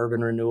of how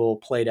urban renewal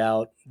played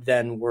out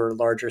than were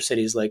larger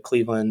cities like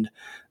Cleveland,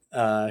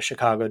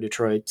 Chicago,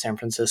 Detroit, San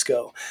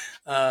Francisco.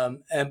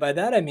 And by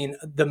that, I mean,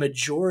 the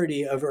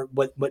majority of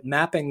what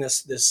mapping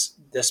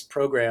this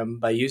program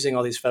by using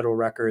all these federal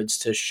records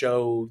to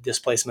show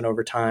displacement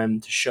over time,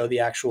 to show the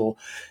actual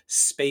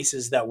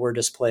spaces that were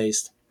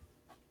displaced.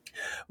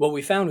 What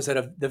we found was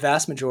that the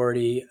vast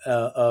majority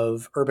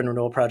of urban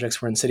renewal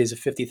projects were in cities of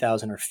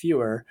 50,000 or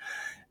fewer.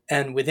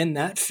 And within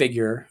that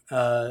figure,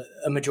 a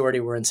majority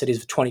were in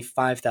cities of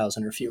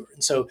 25,000 or fewer.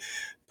 And so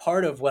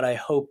part of what I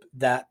hope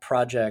that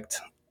project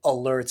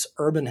alerts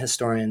urban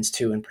historians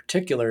to in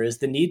particular is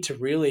the need to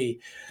really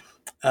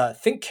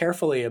think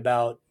carefully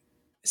about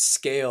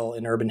scale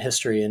in urban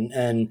history.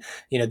 And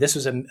this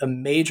was a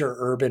major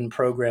urban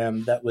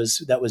program that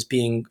was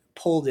being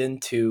pulled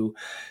into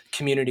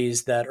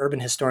communities that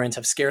urban historians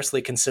have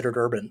scarcely considered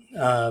urban.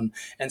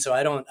 And so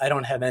I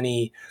don't have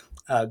any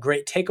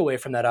great takeaway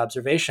from that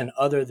observation,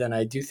 other than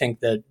I do think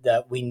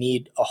that we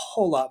need a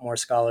whole lot more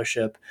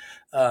scholarship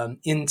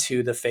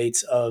into the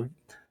fates of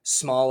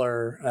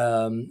smaller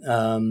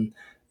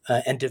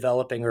and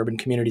developing urban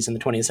communities in the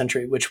 20th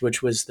century, which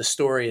was the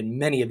story in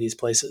many of these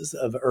places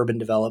of urban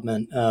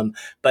development,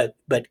 but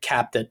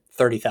capped at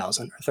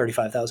 30,000 or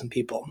 35,000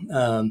 people.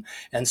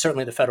 And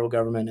certainly the federal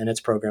government and its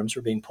programs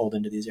were being pulled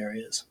into these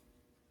areas.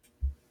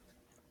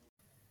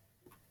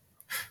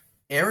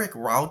 Eric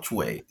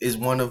Rauchway is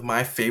one of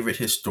my favorite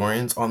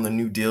historians on the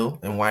New Deal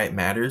and why it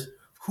matters.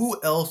 Who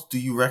else do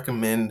you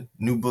recommend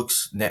New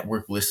Books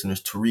Network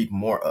listeners to read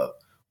more of?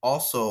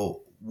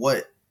 Also,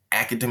 what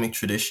academic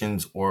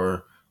traditions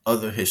or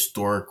other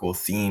historical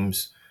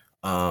themes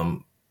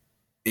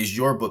is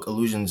your book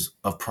Illusions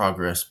of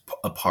Progress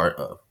a part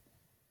of?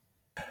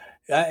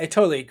 I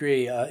totally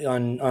agree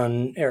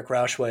on Eric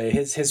Rauchway.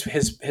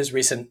 His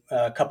recent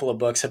couple of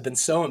books have been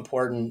so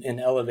important in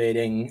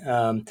elevating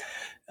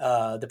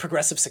the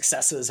progressive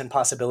successes and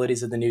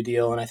possibilities of the New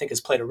Deal, and I think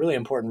has played a really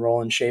important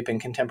role in shaping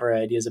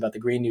contemporary ideas about the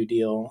Green New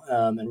Deal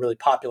and really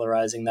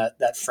popularizing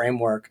that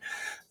framework.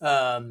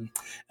 And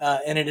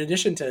in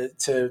addition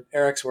to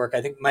Eric's work,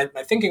 I think my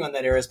thinking on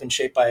that era has been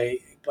shaped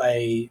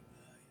by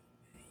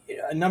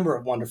a number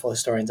of wonderful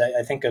historians.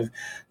 I think of,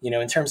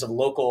 in terms of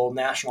local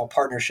national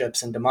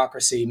partnerships and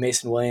democracy,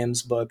 Mason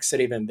Williams' book,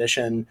 City of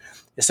Ambition,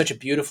 is such a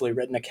beautifully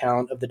written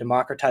account of the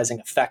democratizing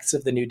effects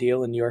of the New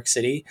Deal in New York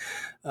City.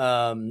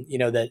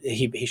 That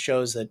he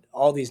shows that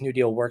all these New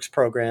Deal works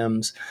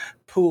programs,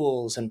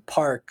 pools and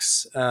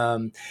parks,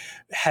 had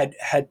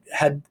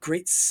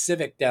great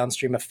civic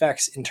downstream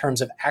effects in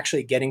terms of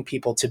actually getting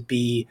people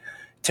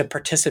to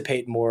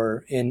participate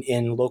more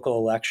in local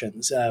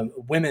elections.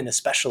 Women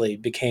especially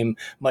became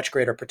much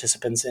greater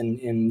participants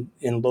in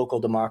local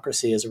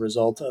democracy as a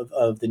result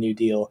of the New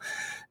Deal.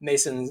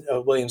 Mason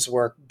Williams'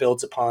 work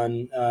builds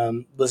upon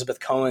Elizabeth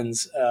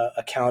Cohen's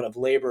account of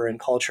labor and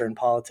culture and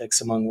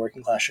politics among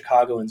working class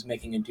Chicagoans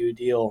making a New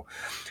Deal,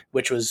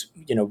 which was,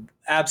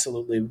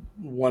 absolutely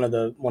one of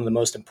the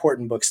most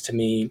important books to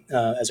me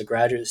as a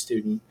graduate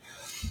student.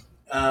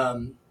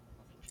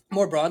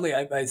 More broadly,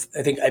 I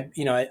think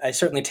I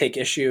certainly take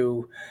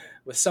issue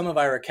with some of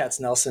Ira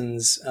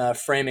Katznelson's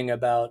framing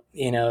about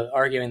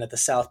arguing that the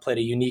South played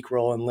a unique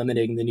role in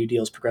limiting the New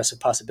Deal's progressive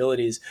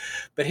possibilities,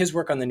 but his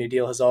work on the New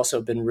Deal has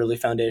also been really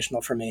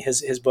foundational for me.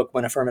 His book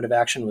When Affirmative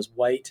Action Was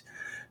White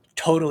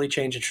totally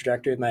changed the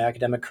trajectory of my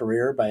academic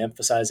career by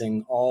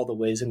emphasizing all the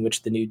ways in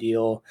which the New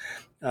Deal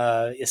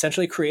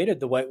essentially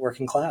created the white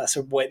working class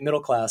or white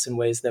middle class in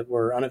ways that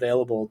were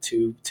unavailable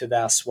to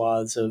vast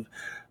swaths of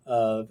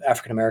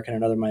African American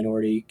and other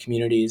minority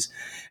communities.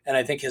 And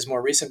I think his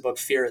more recent book,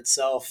 Fear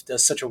Itself,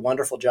 does such a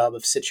wonderful job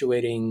of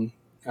situating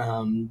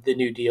the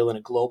New Deal in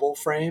a global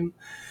frame.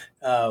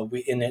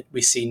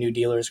 We see New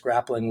Dealers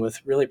grappling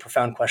with really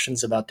profound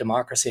questions about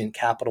democracy and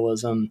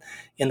capitalism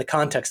in the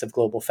context of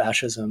global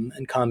fascism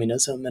and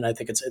communism. And I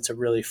think it's a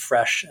really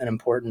fresh and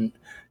important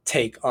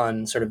take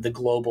on sort of the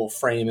global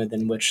frame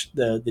in which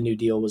the New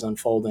Deal was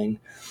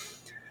unfolding.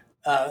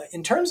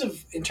 In terms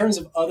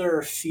of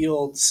other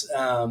fields,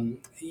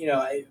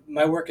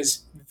 my work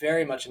is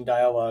very much in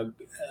dialogue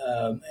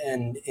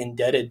and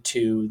indebted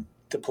to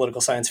the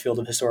political science field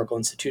of historical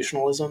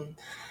institutionalism,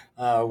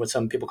 what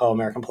some people call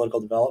American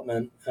political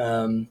development.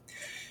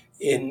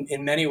 In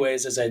many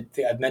ways, as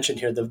I've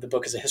mentioned here, the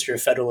book is a history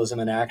of federalism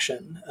in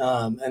action,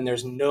 and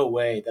there's no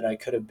way that I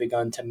could have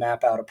begun to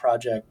map out a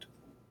project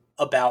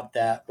about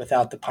that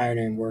without the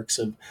pioneering works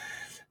of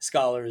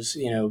scholars,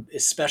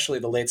 especially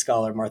the late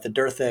scholar Martha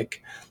Durthick,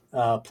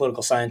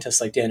 political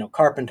scientists like Daniel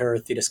Carpenter,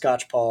 Theda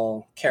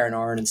Scotchpal, Karen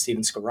Arnn, and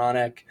Stephen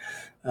Skowronek,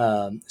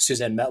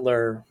 Suzanne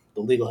Mettler,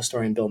 the legal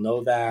historian Bill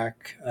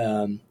Novak,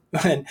 and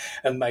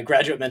my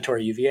graduate mentor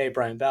at UVA,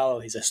 Brian Ballo.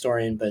 He's a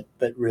historian, but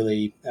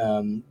really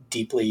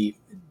deeply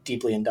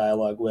in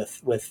dialogue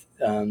with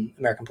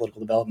American political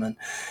development.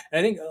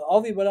 And I think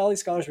what all these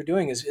scholars were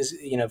doing is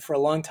for a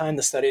long time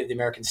the study of the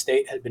American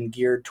state had been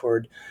geared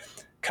toward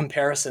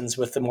comparisons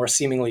with the more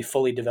seemingly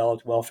fully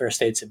developed welfare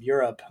states of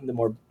Europe,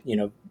 the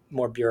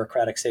more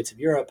bureaucratic states of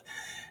Europe.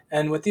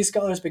 And what these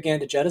scholars began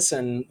to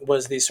jettison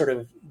was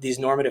these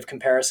normative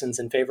comparisons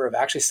in favor of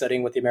actually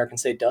studying what the American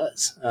state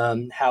does,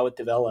 how it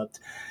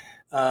developed.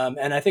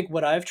 And I think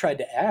what I've tried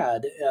to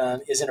add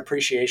is an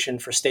appreciation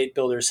for state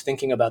builders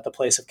thinking about the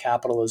place of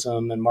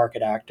capitalism and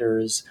market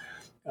actors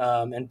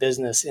and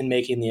business in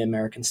making the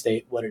American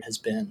state what it has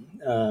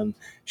been,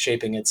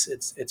 shaping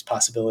its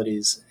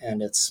possibilities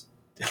and its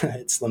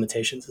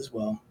limitations as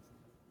well.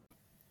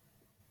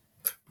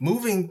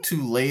 Moving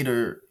to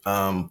later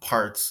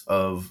parts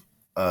of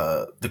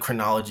the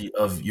chronology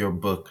of your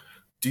book,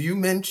 do you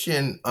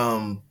mention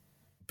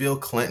Bill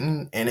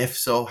Clinton? And if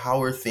so,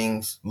 how are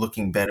things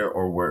looking better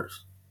or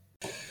worse?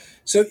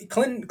 So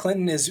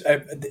Clinton is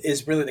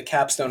really the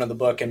capstone of the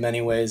book in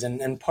many ways.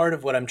 And part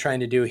of what I'm trying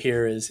to do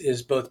here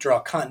is both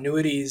draw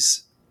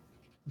continuities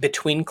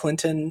between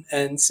Clinton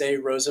and, say,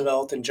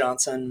 Roosevelt and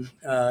Johnson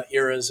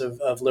eras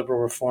of liberal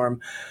reform,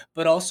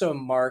 but also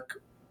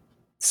mark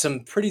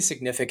some pretty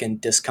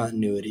significant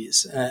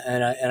discontinuities.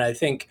 And I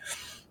think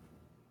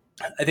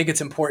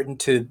it's important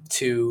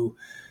to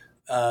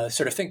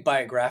sort of think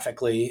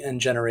biographically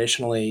and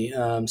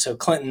generationally. So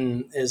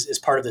Clinton is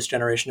part of this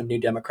generation of New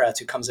Democrats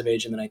who comes of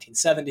age in the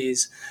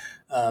 1970s.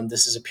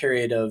 This is a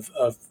period of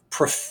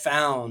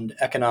profound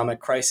economic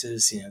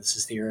crisis. This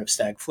is the era of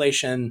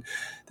stagflation.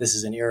 This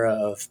is an era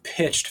of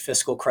pitched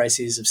fiscal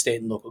crises of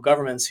state and local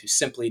governments who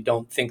simply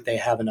don't think they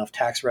have enough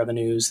tax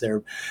revenues.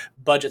 Their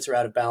budgets are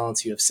out of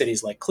balance. You have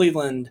cities like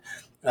Cleveland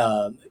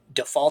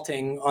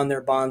defaulting on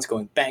their bonds,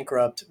 going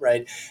bankrupt,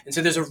 right? And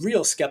so there's a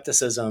real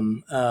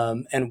skepticism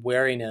and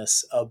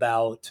wariness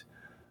about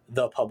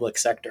the public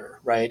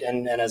sector, right?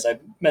 And as I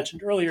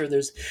mentioned earlier,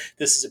 this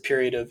is a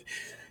period of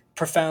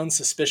profound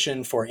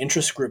suspicion for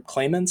interest group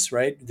claimants,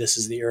 right? This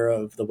is the era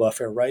of the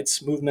welfare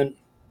rights movement.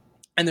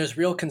 And there's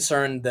real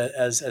concern that,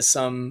 as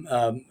some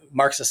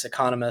Marxist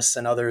economists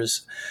and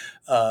others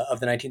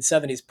of the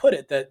 1970s put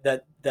it,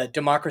 that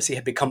democracy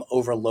had become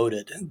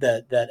overloaded,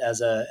 that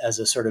as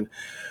a sort of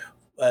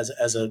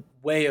as a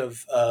way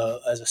of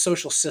as a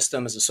social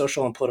system, as a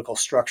social and political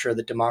structure,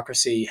 that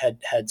democracy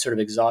had sort of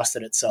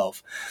exhausted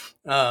itself.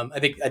 I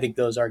think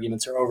those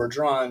arguments are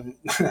overdrawn,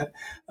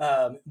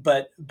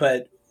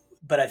 but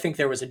but I think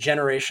there was a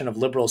generation of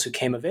liberals who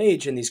came of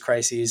age in these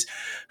crises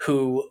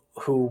who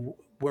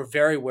were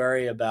very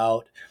wary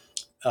about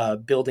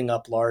building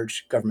up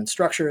large government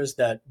structures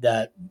that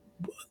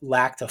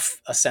lacked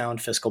a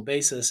sound fiscal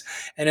basis.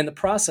 And in the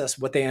process,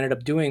 what they ended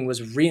up doing was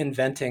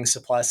reinventing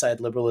supply-side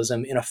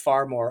liberalism in a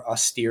far more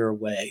austere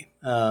way.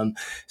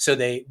 So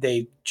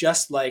they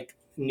just like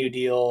New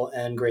Deal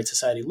and Great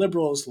Society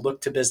liberals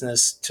look to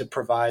business to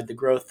provide the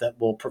growth that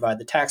will provide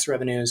the tax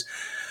revenues.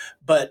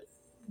 But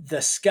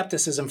the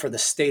skepticism for the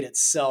state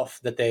itself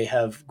that they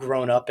have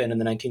grown up in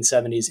the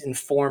 1970s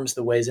informs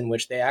the ways in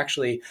which they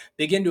actually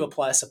begin to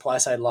apply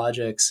supply-side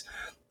logics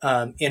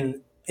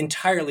in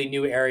entirely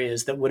new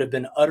areas that would have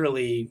been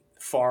utterly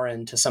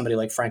foreign to somebody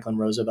like Franklin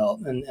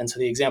Roosevelt. And so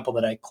the example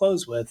that I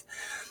close with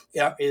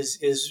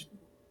is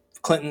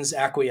Clinton's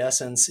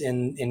acquiescence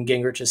in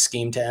Gingrich's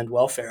scheme to end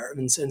welfare.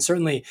 And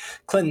certainly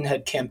Clinton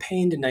had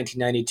campaigned in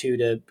 1992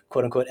 to,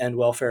 quote unquote, end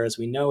welfare as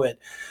we know it.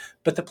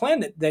 But the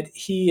plan that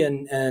he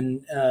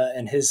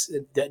and his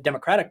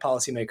Democratic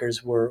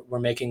policymakers were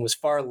making was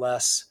far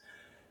less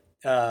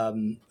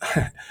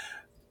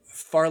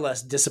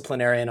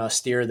disciplinary and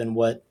austere than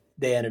what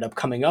they ended up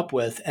coming up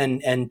with,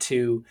 and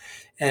to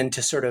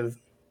sort of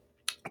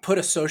put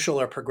a social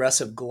or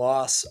progressive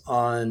gloss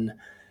on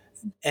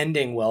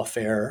ending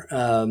welfare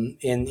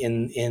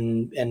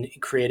in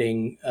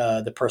creating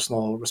the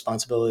Personal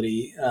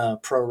Responsibility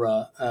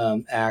PRORA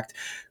Act.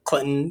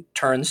 Clinton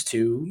turns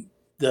to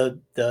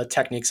the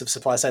techniques of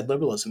supply-side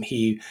liberalism.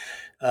 He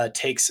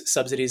takes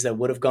subsidies that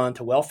would have gone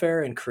to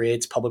welfare and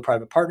creates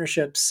public-private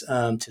partnerships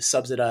to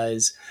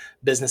subsidize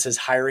businesses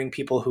hiring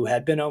people who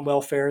had been on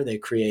welfare. They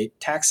create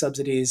tax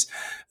subsidies.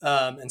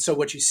 And so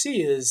what you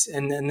see is,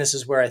 and this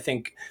is where I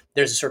think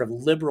there's a sort of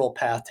liberal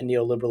path to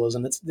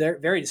neoliberalism that's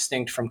very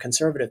distinct from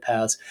conservative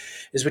paths,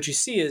 is what you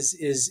see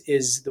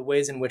is the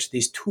ways in which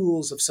these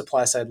tools of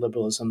supply-side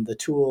liberalism, the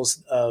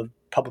tools of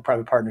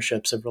public-private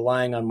partnerships, of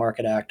relying on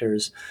market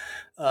actors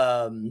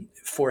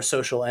for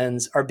social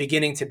ends, are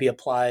beginning to be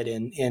applied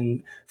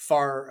in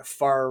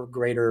far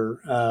greater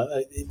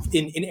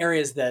in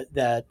areas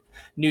that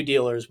New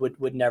Dealers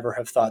would never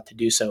have thought to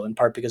do so, in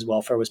part because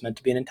welfare was meant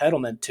to be an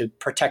entitlement to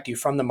protect you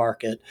from the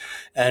market.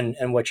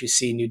 And what you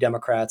see New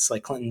Democrats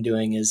like Clinton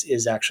doing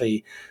is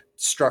actually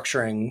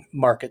structuring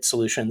market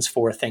solutions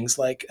for things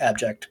like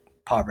abject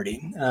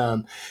poverty.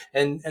 And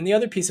the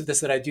other piece of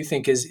this that I do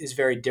think is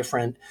very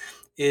different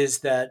is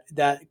that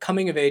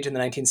coming of age in the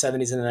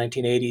 1970s and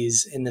the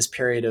 1980s, in this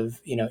period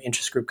of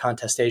interest group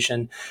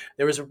contestation,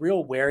 there was a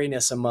real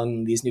wariness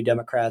among these New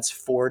Democrats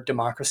for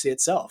democracy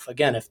itself.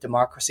 Again, if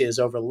democracy is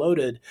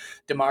overloaded,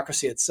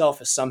 democracy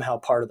itself is somehow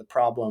part of the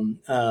problem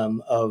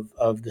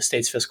of the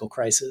state's fiscal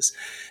crisis.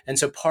 And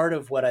so part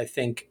of what I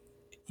think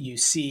you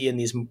see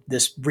in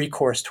this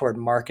recourse toward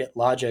market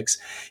logics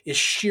is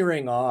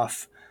shearing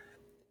off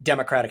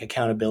democratic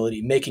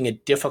accountability, making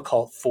it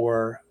difficult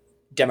for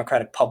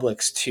democratic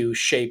publics to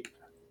shape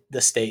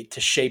the state, to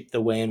shape the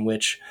way in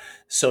which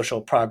social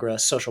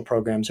progress, social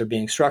programs are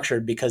being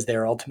structured, because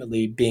they're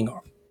ultimately being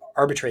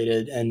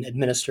arbitrated and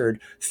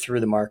administered through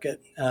the market.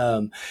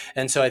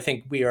 And so I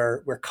think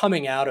we're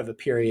coming out of a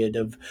period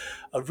of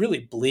really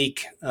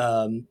bleak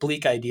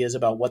ideas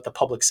about what the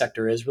public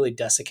sector is, really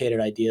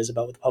desiccated ideas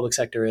about what the public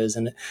sector is.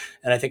 And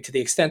I think to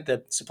the extent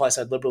that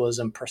supply-side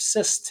liberalism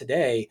persists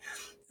today,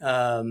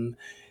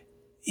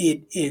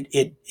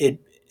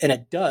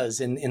 it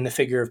does in the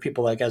figure of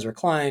people like Ezra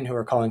Klein, who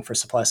are calling for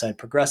supply-side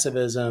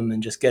progressivism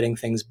and just getting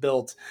things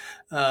built.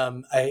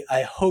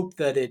 I hope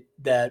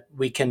that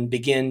we can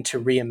begin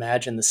to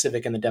reimagine the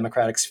civic and the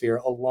democratic sphere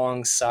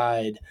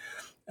alongside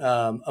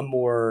a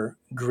more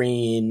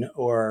green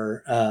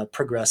or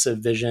progressive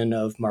vision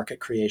of market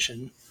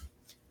creation.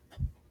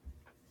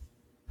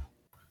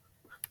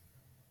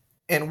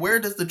 And where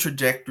does the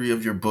trajectory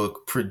of your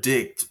book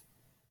predict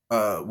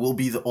will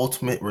be the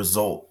ultimate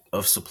result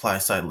of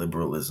supply-side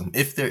liberalism,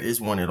 if there is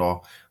one at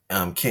all?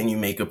 Can you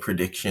make a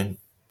prediction?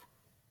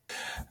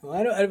 Well,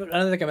 I don't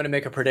think I'm going to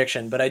make a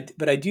prediction, but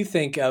I do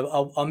think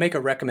I'll make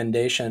a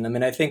recommendation. I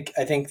mean, I think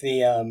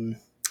the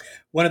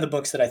one of the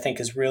books that I think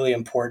is really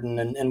important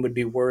and would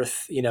be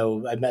worth,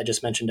 I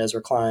just mentioned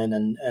Ezra Klein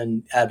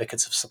and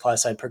advocates of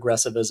supply-side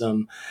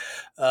progressivism.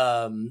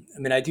 I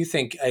mean, I do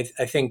think I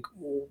think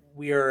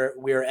we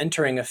are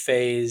entering a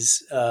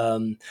phase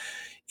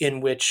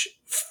in which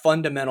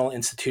fundamental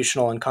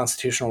institutional and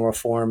constitutional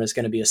reform is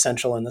going to be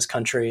essential in this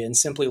country, and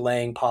simply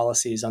laying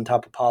policies on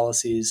top of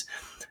policies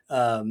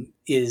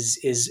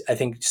is I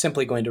think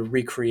simply going to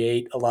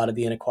recreate a lot of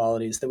the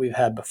inequalities that we've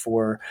had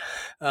before.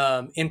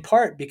 In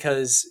part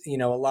because a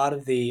lot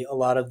of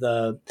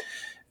the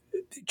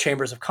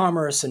chambers of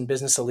commerce and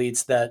business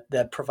elites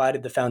that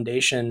provided the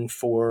foundation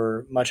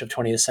for much of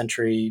 20th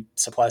century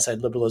supply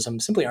side liberalism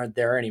simply aren't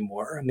there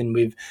anymore. I mean,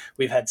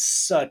 we've had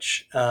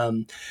such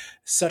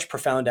such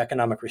profound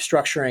economic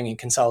restructuring and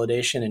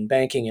consolidation in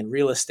banking and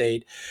real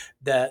estate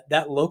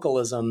that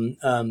localism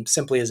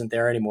simply isn't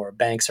there anymore.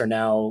 Banks are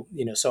now,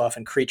 so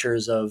often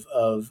creatures of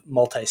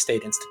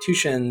multi-state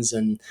institutions,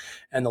 and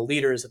the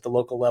leaders at the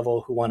local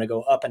level who want to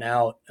go up and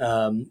out,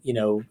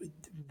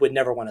 would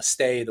never want to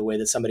stay the way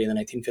that somebody in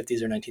the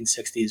 1950s or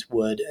 1960s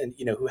would, and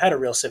who had a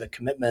real civic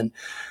commitment,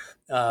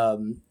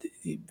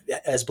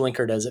 as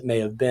blinkered as it may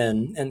have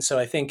been. And so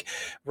I think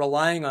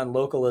relying on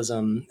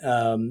localism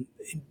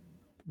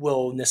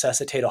will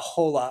necessitate a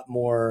whole lot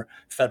more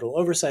federal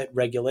oversight,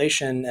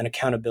 regulation, and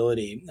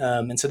accountability.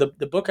 And so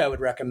the book I would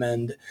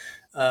recommend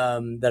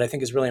that I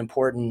think is really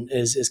important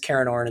is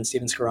Karen Orrin and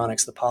Stephen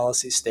Skoronek's The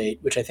Policy State,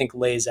 which I think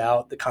lays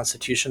out the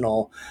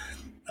constitutional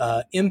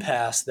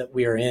impasse that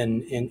we are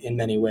in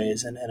many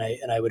ways. And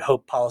I would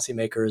hope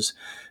policymakers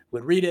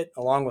would read it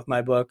along with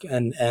my book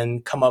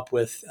and come up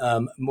with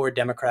more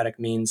democratic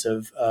means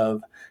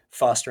of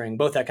fostering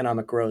both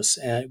economic growth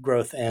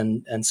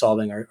and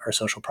solving our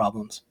social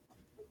problems.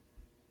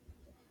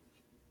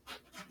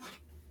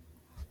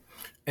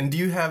 And do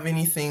you have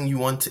anything you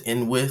want to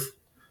end with,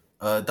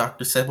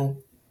 Dr.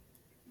 Cebul?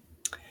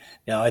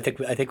 Yeah, I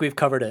think we've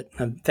covered it.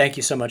 Thank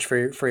you so much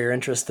for your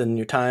interest and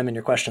your time and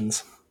your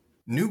questions.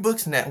 New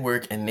Books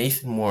Network and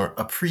Nathan Moore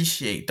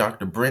appreciate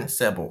Dr. Brent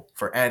Cebul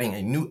for adding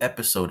a new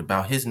episode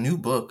about his new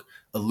book,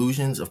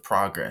 Illusions of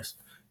Progress.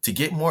 To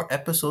get more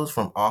episodes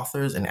from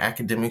authors and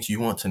academics you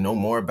want to know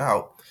more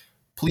about,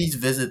 please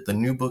visit the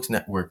New Books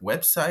Network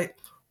website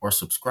or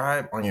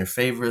subscribe on your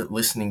favorite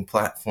listening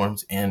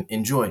platforms and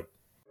enjoy.